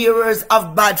not bearers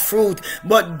of bad fruit,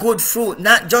 but good fruit.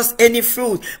 Not just any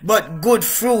fruit, but good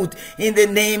fruit in the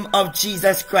name of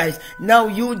Jesus Christ. Now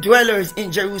you dwellers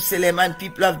in Jerusalem and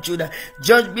people of Judah,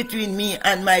 judge between me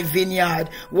and my vineyard.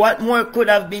 What more could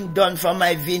have been done for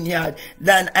my vineyard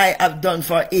than I have done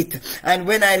for it? And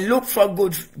when I look for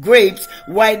good grapes,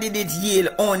 why did it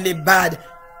yield only bad?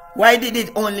 Why did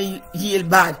it only yield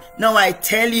bad? Now I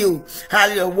tell you,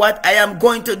 hallelujah, what I am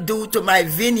going to do to my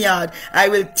vineyard. I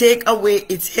will take away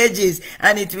its hedges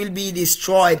and it will be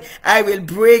destroyed. I will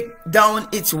break down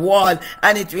its wall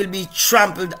and it will be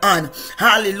trampled on.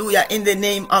 Hallelujah, in the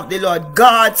name of the Lord.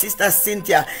 God, Sister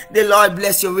Cynthia, the Lord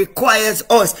bless you, requires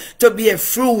us to bear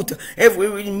fruit. If we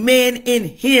remain in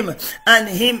him and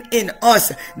him in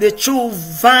us, the true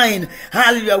vine,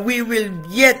 hallelujah, we will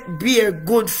yet bear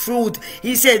good fruit.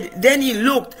 He said, then he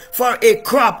looked for a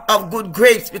crop of good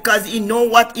grapes, because he know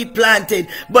what he planted,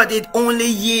 but it only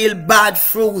yield bad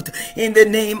fruit in the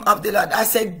name of the Lord. I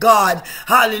said, God,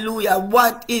 hallelujah,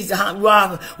 what is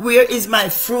wrong? Where is my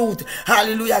fruit?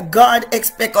 Hallelujah. God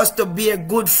expects us to bear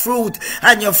good fruit,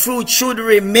 and your fruit should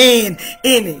remain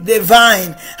in the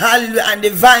vine. Hallelujah. And the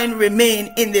vine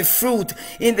remain in the fruit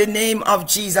in the name of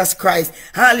Jesus Christ.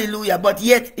 Hallelujah. But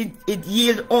yet it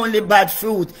yield only bad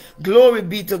fruit. Glory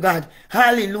be to God.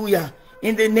 Hallelujah.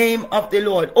 in the name of the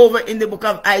Lord. Over in the book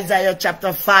of Isaiah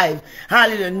chapter 5.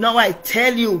 Hallelujah. Now I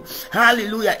tell you,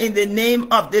 hallelujah, in the name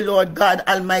of the Lord God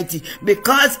Almighty,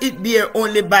 because it bear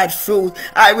only bad fruit,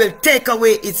 I will take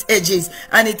away its edges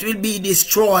and it will be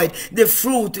destroyed. The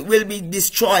fruit will be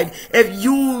destroyed. If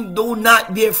you do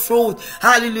not bear fruit,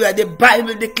 hallelujah, the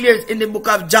Bible declares in the book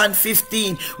of John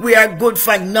 15, we are good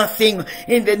for nothing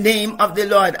in the name of the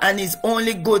Lord, and it's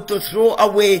only good to throw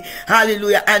away,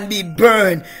 hallelujah, and be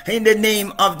burned in the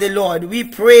name of the Lord. We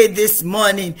pray this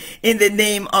morning in the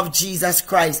name of Jesus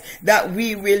Christ that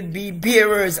we will be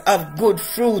bearers of good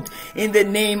fruit in the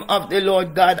name of the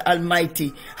Lord God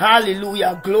Almighty.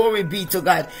 Hallelujah. Glory be to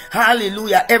God.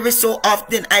 Hallelujah. Every so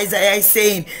often Isaiah is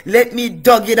saying, let me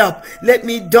dug it up. Let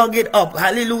me dug it up.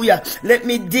 Hallelujah. Let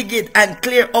me dig it and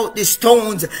clear out the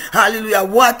stones. Hallelujah.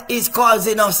 What is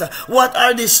causing us? What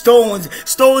are the stones?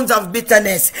 Stones of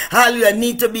bitterness. Hallelujah.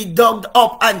 Need to be dug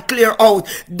up and clear out.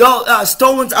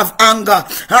 Stones of anger.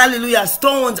 Hallelujah.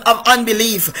 Stones of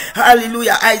unbelief.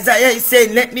 Hallelujah. Isaiah is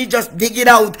saying, let me just dig it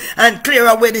out and clear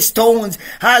away the stones.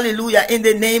 Hallelujah. In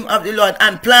the name of the Lord,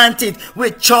 and plant it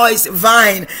with choice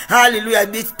vine. Hallelujah.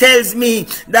 This tells me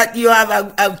that you have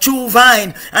a true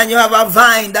vine, and you have a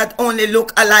vine that only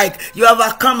look alike. You have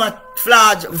a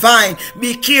camouflage vine.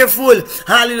 Be careful,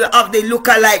 hallelujah, of the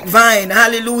look-alike vine.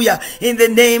 Hallelujah. In the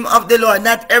name of the Lord.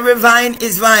 Not every vine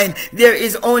is vine. There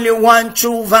is only one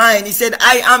true vine. He said,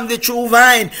 I am the true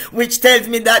vine, which tells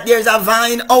me that there's a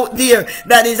vine out there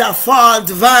that is a false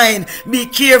vine. Be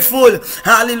careful.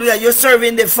 Hallelujah. You're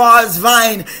serving the false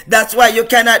vine. That's why you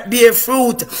cannot bear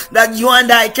fruit. That you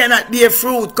and I cannot bear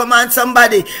fruit. Come on,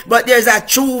 somebody. But there's a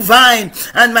true vine,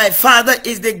 and my Father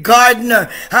is the gardener.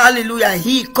 Hallelujah.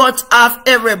 He cuts off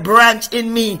every branch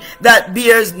in me that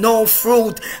bears no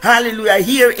fruit. Hallelujah.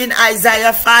 Here in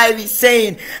Isaiah 5 he's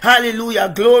saying,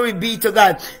 hallelujah, glory be to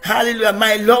God. Hallelujah.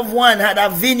 My loved one had a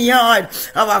vineyard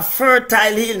of a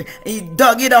fertile hill. He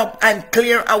dug it up and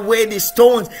cleared away the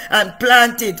stones and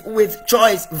planted with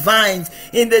choice vines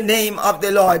in the name of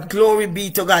the Lord. Glory be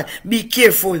to God. Be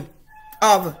careful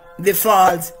of the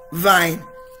false vine.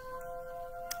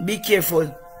 Be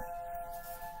careful.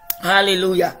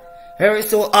 Hallelujah. Very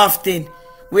so often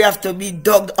we have to be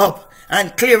dug up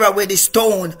and clear away the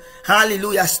stone.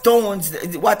 Hallelujah. Stones,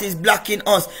 what is blocking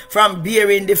us from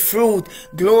bearing the fruit.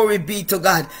 Glory be to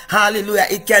God. Hallelujah.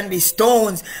 It can be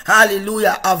stones,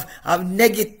 hallelujah, of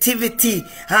negativity.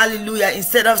 Hallelujah.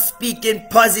 Instead of speaking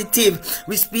positive,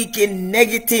 we speak in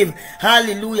negative.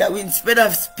 Hallelujah. Instead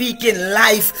of speaking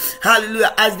life,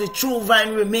 hallelujah, as the true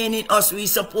vine remain in us, we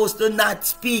supposed to not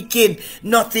speak in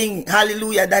nothing,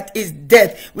 hallelujah, that is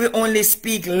death. We only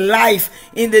speak life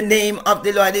in the name of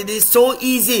the Lord. It is so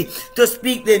easy to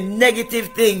speak the negative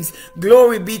things.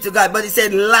 Glory be to God. But he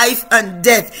said life and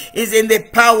death is in the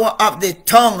power of the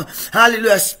tongue.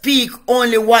 Hallelujah. Speak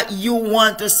only what you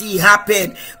want to see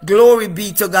happen. Glory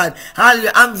be to God.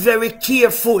 Hallelujah. I'm very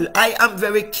careful. I am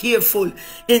very careful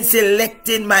in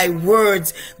selecting my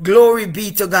words. Glory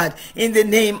be to God. In the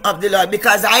name of the Lord.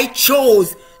 Because I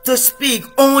chose to speak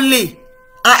only.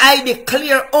 I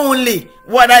declare only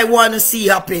what I want to see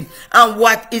happen and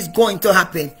what is going to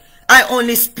happen. I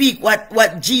only speak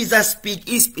what Jesus speak.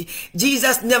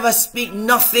 Jesus never speak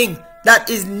nothing that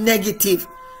is negative.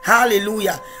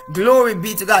 Hallelujah. Glory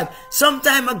be to God. Some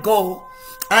time ago,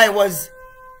 I was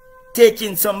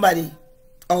taking somebody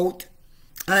out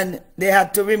and they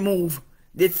had to remove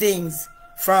the things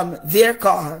from their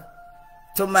car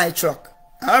to my truck.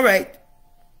 All right.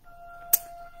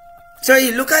 So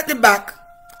he looked at the back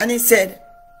and he said,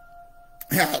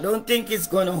 I don't think it's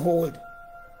going to hold.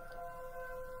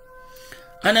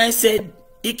 And I said,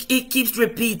 he keeps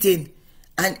repeating,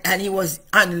 and he was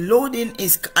unloading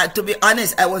his. To be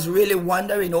honest, I was really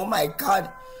wondering. Oh my God,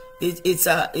 it's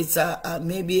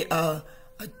maybe a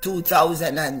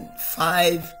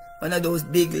 2005, one of those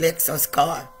big Lexus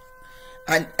car,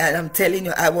 and I'm telling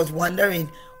you, I was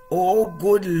wondering. Oh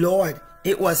good Lord,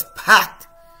 it was packed.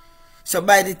 So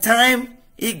by the time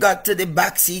he got to the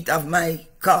back seat of my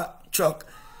truck.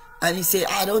 And he said,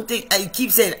 I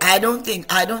keep saying, I don't think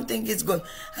it's good.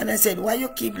 And I said, why you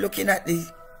keep looking at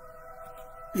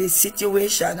the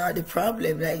situation or the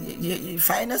problem? Like, you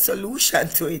find a solution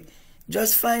to it.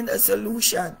 Just find a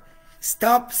solution.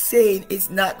 Stop saying it's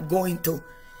not going to.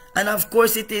 And of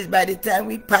course it is. By the time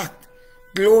we packed,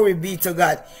 glory be to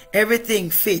God, everything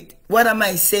fit. What am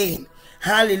I saying?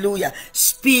 Hallelujah.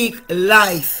 Speak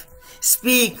life.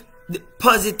 Speak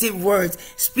positive words.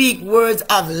 Speak words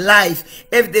of life.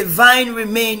 If the vine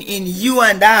remain in you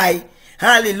and I,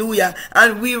 hallelujah,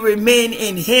 and we remain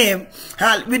in him,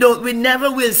 we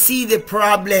never will see the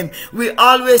problem. We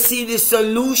always see the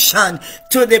solution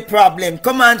to the problem.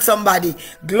 Come on, somebody.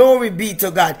 Glory be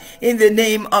to God in the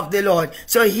name of the Lord.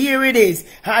 So here it is.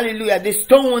 Hallelujah. The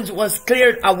stones was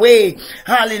cleared away.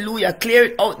 Hallelujah.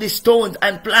 Cleared out the stones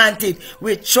and planted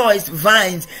with choice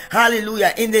vines.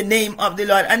 Hallelujah. In the name of the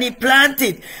Lord. And he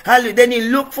planted. Hallelujah. Then he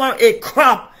looked for a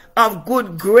crop of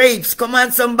good grapes. Come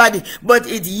on, somebody. But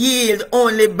it yield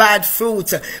only bad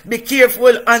fruits. Be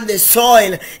careful on the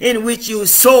soil in which you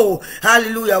sow.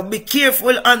 Hallelujah. Be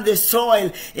careful on the soil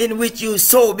in which you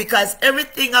sow, because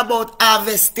everything about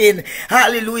harvesting,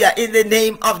 hallelujah, in the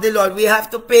name of the Lord, we have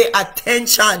to pay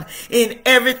attention in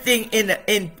everything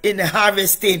in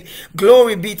harvesting.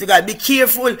 Glory be to God. Be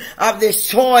careful of the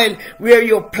soil where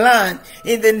you plant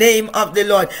in the name of the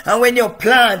Lord. And when you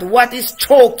plant, what is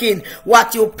choking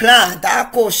what you plant?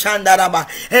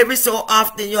 Every so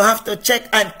often you have to check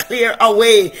and clear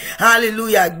away.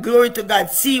 Hallelujah. Glory to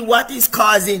God. See what is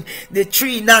causing the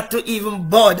tree not to even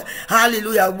bud.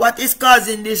 Hallelujah. What is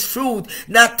causing this fruit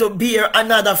not to bear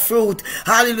another fruit.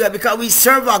 Hallelujah. Because we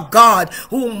serve a God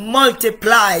who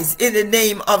multiplies in the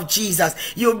name of Jesus.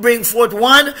 You bring forth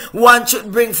one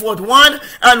should bring forth one,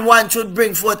 and one should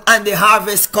bring forth, and the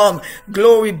harvest come.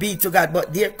 Glory be to God.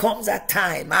 But there comes a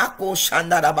time.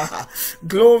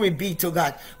 Glory be to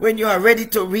God. When you are ready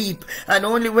to reap, and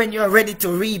only when you are ready to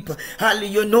reap,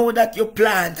 hallelujah, you know that you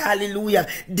plant. Hallelujah.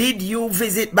 Did you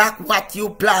visit back what you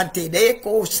planted?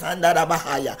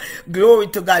 Glory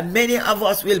to God. Many of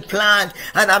us will plant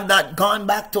and have not gone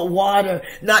back to water,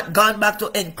 not gone back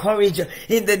to encourage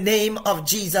in the name of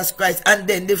Jesus Christ, and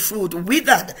then the fruit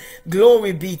withered.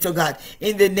 Glory be to God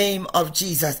in the name of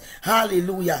Jesus.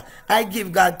 Hallelujah. I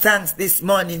give God thanks this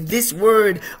morning. This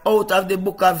word out of the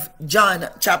book of John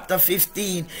chapter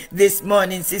 15 this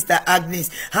morning, Sister Agnes.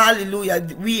 Hallelujah.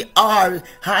 We are,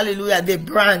 hallelujah, the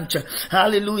branch.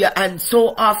 Hallelujah. And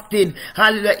so often,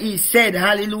 hallelujah, he said,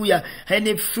 hallelujah,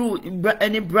 any fruit,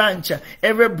 any branch,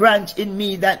 every branch in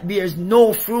me that bears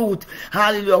no fruit,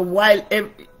 hallelujah, while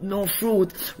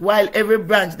every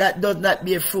branch that does not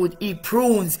bear fruit, he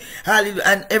prunes. Hallelujah.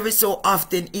 And every so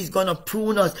often he's gonna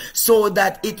prune us so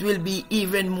that it will be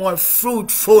even more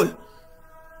fruitful.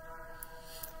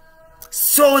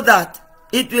 So that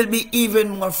it will be even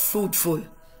more fruitful.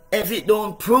 If it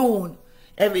don't prune,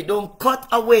 if it don't cut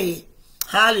away.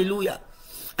 Hallelujah.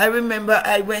 I remember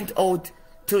I went out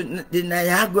to the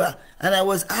Niagara, and I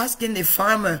was asking the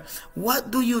farmer,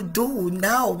 what do you do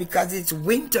now, because it's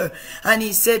winter? And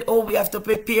he said, oh, we have to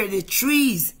prepare the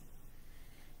trees.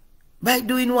 By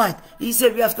doing what? He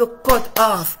said we have to cut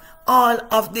off all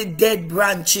of the dead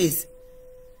branches.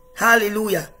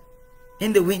 Hallelujah.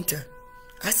 In the winter.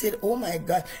 I said, oh my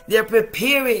God, they're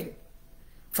preparing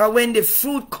for when the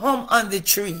fruit come on the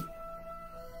tree.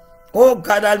 Oh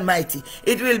God Almighty,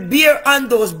 it will bear on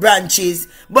those branches,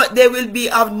 but they will be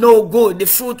of no good. The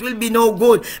fruit will be no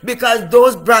good, because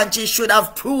those branches should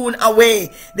have pruned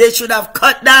away. They should have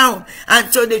cut down. And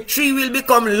so the tree will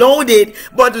become loaded,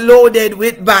 but loaded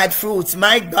with bad fruits.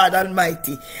 My God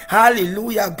Almighty.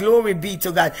 Hallelujah. Glory be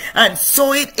to God. And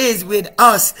so it is with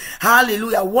us.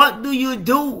 Hallelujah. What do you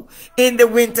do in the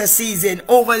winter season,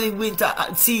 over the winter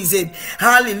season?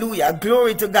 Hallelujah.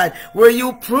 Glory to God. Were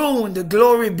you pruned?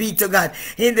 Glory be to God.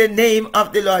 In the name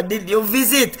of the Lord. Did you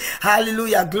visit?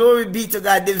 Hallelujah. Glory be to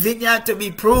God. The vineyard to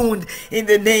be pruned in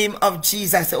the name of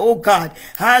Jesus. Oh God.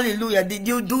 Hallelujah. Did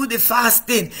you do the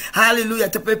fasting? Hallelujah.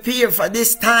 To prepare for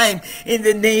this time in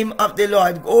the name of the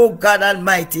Lord. Oh God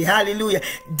Almighty. Hallelujah.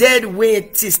 Dead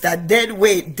weight, sister. Dead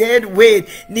weight. Dead weight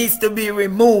needs to be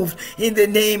removed in the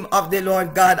name of the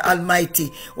Lord God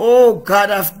Almighty. Oh God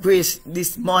of grace,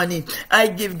 this morning I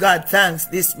give God thanks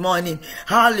this morning.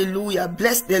 Hallelujah.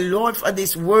 Bless the Lord for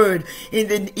this word.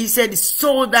 He said,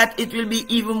 so that it will be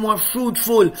even more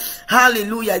fruitful.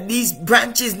 Hallelujah. These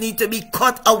branches need to be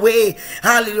cut away.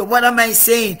 Hallelujah. What am I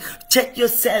saying? Check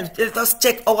yourself. Let us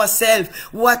check ourselves.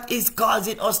 What is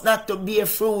causing us not to bear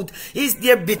fruit? Is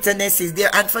there bitterness? Is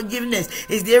there unforgiveness?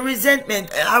 Is there resentment?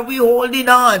 Are we holding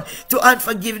on to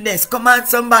unforgiveness? Come on,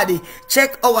 somebody.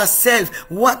 Check ourselves.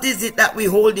 What is it that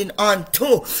we're holding on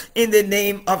to in the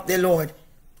name of the Lord?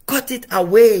 Cut it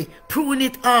away. Prune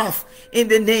it off in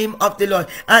the name of the Lord.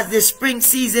 As the spring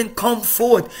season come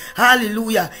forth.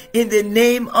 Hallelujah. In the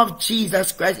name of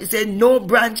Jesus Christ. It said no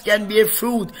branch can bear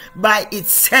fruit by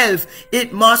itself.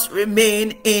 It must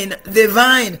remain in the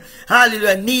vine.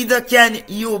 Hallelujah. Neither can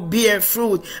you bear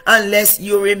fruit unless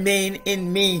you remain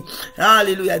in me.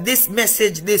 Hallelujah. This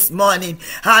message this morning.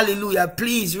 Hallelujah.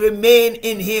 Please remain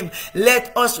in him.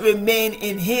 Let us remain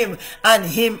in him and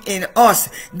him in us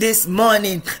this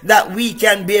morning. that we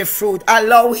can bear fruit.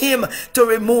 Allow him to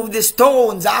remove the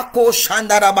stones.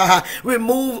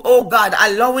 Remove, oh God,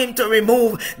 allow him to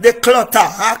remove the clutter.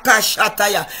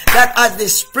 That as the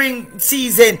spring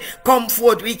season come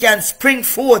forth, we can spring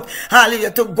forth,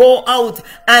 hallelujah, to go out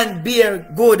and bear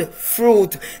good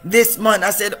fruit this month.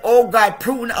 I said, oh God,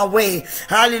 prune away,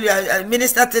 hallelujah.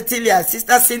 Minister Tetilia,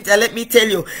 Sister Cynthia, let me tell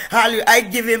you, hallelujah, I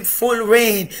give him full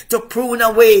reign to prune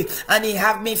away, and he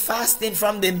have me fasting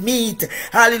from the meat,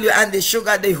 hallelujah, and the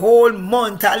sugar the whole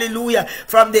month, hallelujah,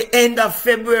 from the end of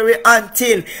February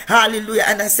until, hallelujah.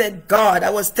 And I said, God, I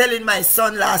was telling my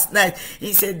son last night,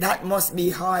 he said, that must be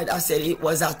hard. I said, it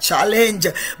was a challenge,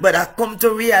 but I come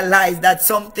to realize that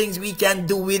some things we can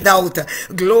do without.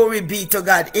 Glory be to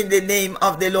God, in the name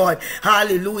of the Lord.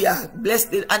 Hallelujah.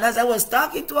 Blessed. And as I was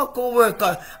talking to a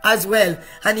co-worker as well,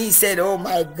 and he said, oh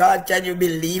my God, can you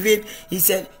believe it? He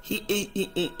said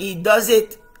he does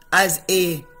it as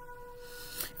a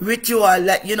ritual,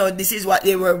 like, you know, this is what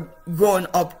they were grown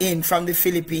up in from the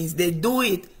Philippines. They do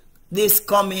it this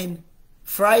coming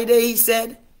Friday, he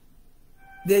said.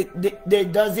 They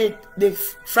does it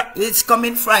it's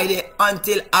coming Friday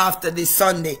until after the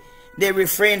Sunday. They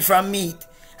refrain from meat.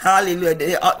 Hallelujah.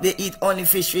 They eat only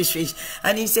fish.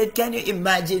 And he said, can you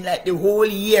imagine, like the whole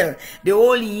year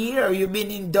you've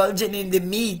been indulging in the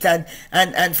meat,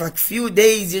 and for a few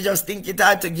days you just think it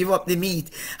hard to give up the meat.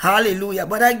 Hallelujah.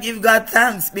 But I give God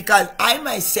thanks, because I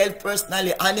myself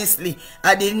personally, honestly,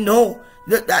 I didn't know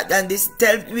that, and this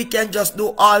tells we can just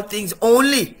do all things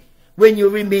only when you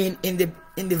remain in the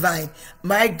vine.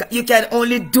 My God, you can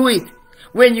only do it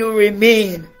when you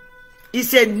remain. He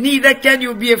said, neither can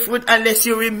you bear fruit unless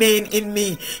you remain in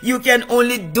me. You can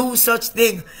only do such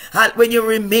thing when you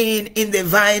remain in the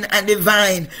vine, and the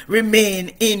vine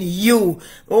remain in you.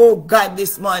 Oh God,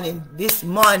 this morning,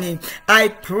 I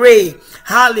pray,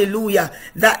 hallelujah,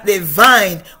 that the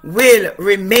vine will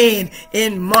remain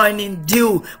in morning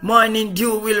dew. Morning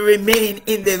dew will remain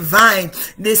in the vine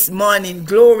this morning.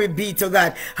 Glory be to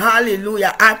God.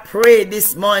 Hallelujah. I pray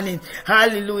this morning,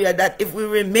 hallelujah, that if we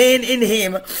remain in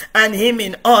him and him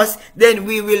in us, then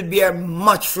we will bear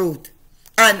much fruit,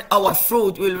 and our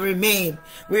fruit will remain.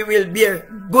 We will bear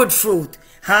good fruit.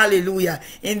 Hallelujah.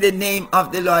 In the name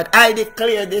of the Lord, I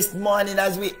declare this morning,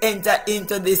 as we enter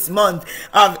into this month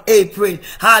of April,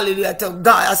 hallelujah, to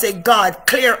God, I say, God,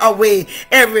 clear away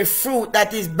every fruit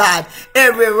that is bad,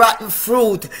 every rotten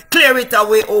fruit. Clear it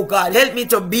away, oh God. Help me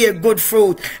to bear good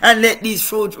fruit, and let these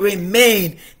fruit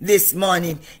remain this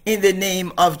morning, in the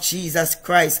name of Jesus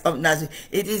Christ of Nazareth.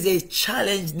 It is a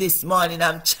challenge this morning.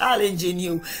 I'm challenging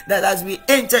you that as we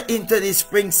enter into the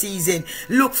spring season,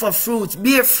 look for fruits,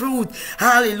 bear fruit.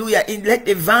 Hallelujah. Let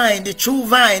the vine, the true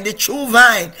vine,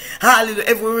 hallelujah.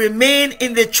 If we remain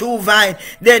in the true vine,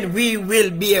 then we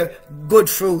will bear good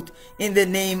fruit, in the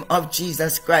name of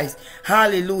Jesus Christ.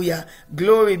 Hallelujah.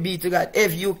 Glory be to God.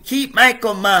 If you keep my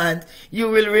command, you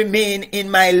will remain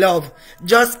in my love,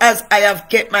 just as I have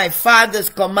kept my Father's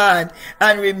command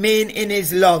and remain in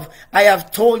his love. I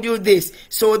have told you this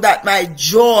so that my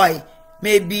joy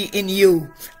may be in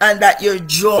you, and that your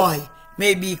joy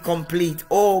may be complete.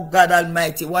 Oh God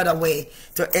Almighty, what a way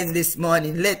to end this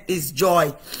morning. Let this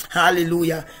joy,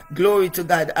 hallelujah, glory to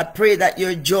God. I pray that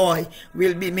your joy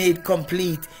will be made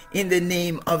complete in the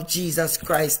name of Jesus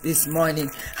Christ this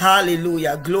morning.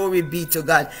 Hallelujah, glory be to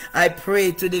God. I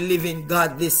pray to the living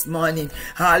God this morning,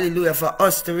 hallelujah, for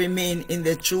us to remain in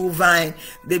the true vine.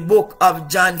 The book of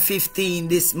John 15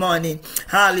 this morning.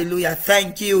 Hallelujah.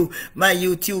 Thank you, my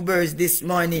YouTubers, this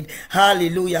morning.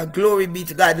 Hallelujah, glory be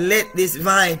to God. Let this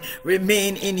vine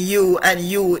remain in you, and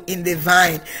you in the vine.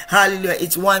 Hallelujah.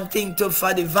 It's one thing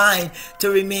for the vine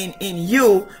to remain in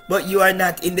you, but you are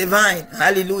not in the vine.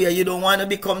 Hallelujah. You don't want to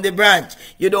become the branch.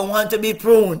 You don't want to be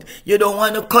pruned. You don't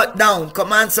want to cut down.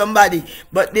 Come on, somebody.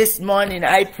 But this morning,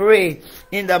 I pray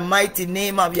in the mighty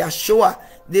name of Yeshua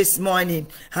this morning,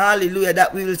 hallelujah,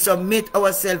 that we will submit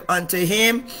ourselves unto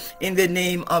him in the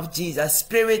name of Jesus.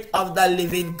 Spirit of the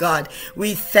living God,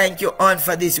 we thank you on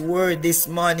for this word this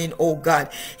morning, oh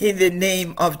God, in the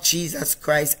name of Jesus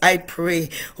Christ. I pray,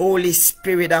 Holy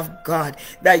Spirit of God,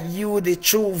 that you, the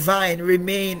true vine,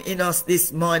 remain in us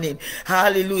this morning,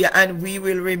 hallelujah, and we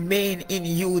will remain in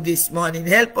you this morning.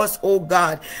 Help us, oh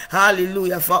God,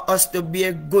 hallelujah, for us to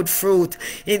bear good fruit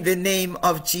in the name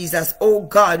of Jesus. Oh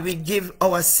God, we give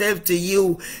our ourselves to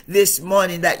you this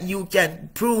morning, that you can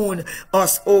prune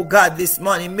us, oh God, this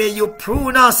morning. May you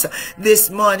prune us this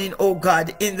morning, oh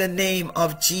God, in the name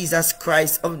of Jesus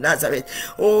Christ of Nazareth.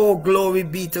 Oh, glory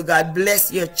be to God.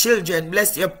 Bless your children,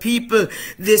 bless your people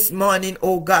this morning,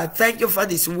 oh God. Thank you for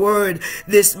this word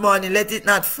this morning. Let it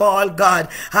not fall, God,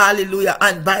 hallelujah,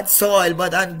 on bad soil,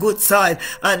 but on good soil,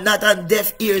 and not on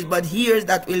deaf ears, but ears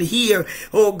that will hear,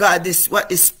 oh God, this what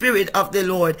the Spirit of the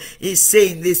Lord is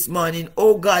saying this morning.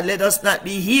 Oh God, let us not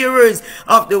be hearers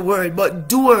of the word, but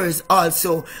doers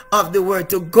also of the word,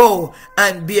 to go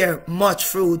and bear much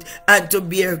fruit and to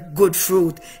bear good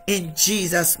fruit. In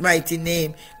Jesus' mighty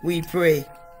name we pray.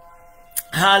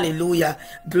 Hallelujah.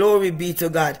 Glory be to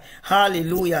God.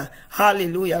 Hallelujah.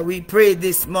 Hallelujah. We pray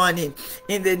this morning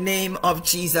in the name of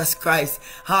Jesus Christ.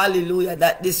 Hallelujah.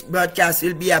 That this broadcast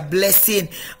will be a blessing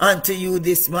unto you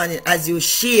this morning as you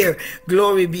share.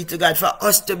 Glory be to God. For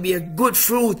us to bear good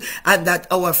fruit, and that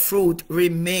our fruit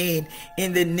remain,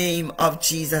 in the name of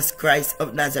Jesus Christ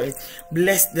of Nazareth.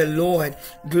 Bless the Lord.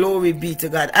 Glory be to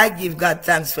God. I give God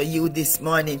thanks for you this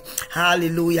morning.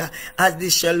 Hallelujah. As the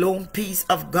shalom peace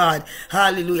of God,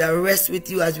 hallelujah, rest with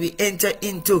you as we enter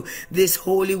into this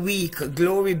holy week.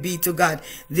 Glory be to God.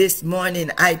 This morning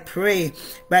I pray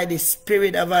by the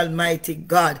Spirit of Almighty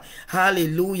God,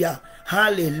 hallelujah,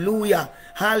 hallelujah,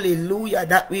 hallelujah,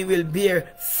 that we will bear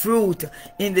fruit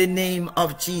in the name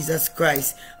of Jesus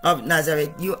Christ of Nazareth.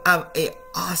 You have a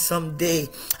awesome day,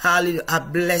 hallelujah, a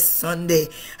blessed Sunday,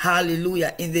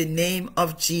 hallelujah, in the name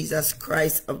of Jesus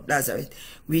Christ of Nazareth.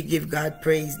 We give God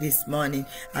praise this morning.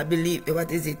 I believe,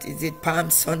 what is it? Is it Palm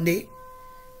Sunday?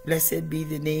 Blessed be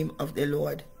the name of the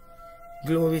Lord.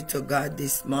 Glory to God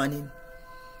this morning.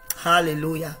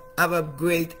 Hallelujah. Have a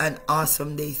great and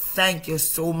awesome day. Thank you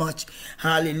so much,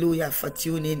 hallelujah, for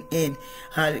tuning in.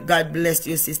 God bless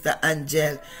you, Sister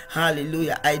Angel.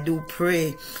 Hallelujah. I do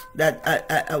pray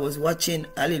that I was watching,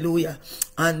 hallelujah,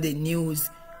 on the news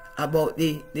about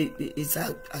it's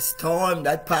a storm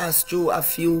that passed through a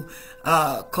few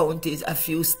counties, a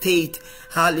few states.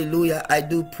 Hallelujah. I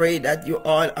do pray that you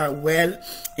all are well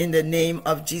in the name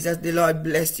of Jesus. The Lord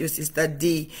bless you, Sister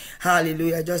D.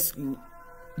 Hallelujah. Just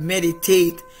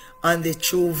meditate on the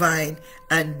true vine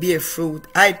and bear fruit.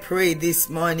 I pray this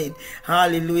morning,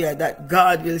 hallelujah, that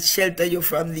God will shelter you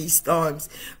from these storms.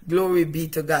 Glory be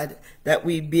to God, that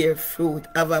we bear fruit.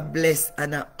 Have a blessed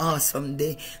and an awesome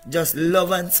day. Just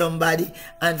love on somebody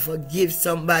and forgive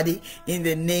somebody in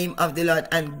the name of the Lord,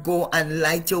 and go and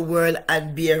light your world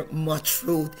and bear much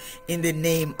fruit in the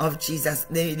name of Jesus.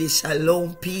 May the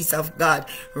shalom peace of God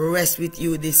rest with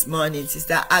you this morning.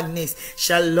 Sister Agnes,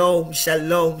 shalom,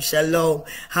 shalom, shalom.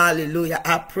 Hallelujah.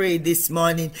 I pray this morning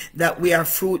that we are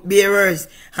fruit bearers.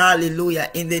 Hallelujah.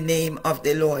 In the name of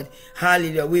the Lord.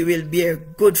 Hallelujah. We will bear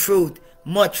good fruit,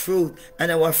 much fruit,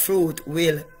 and our fruit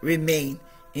will remain.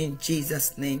 In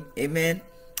Jesus' name. Amen.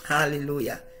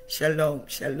 Hallelujah. Shalom,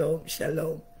 shalom,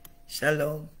 shalom,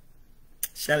 shalom,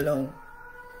 shalom,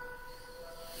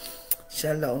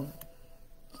 shalom.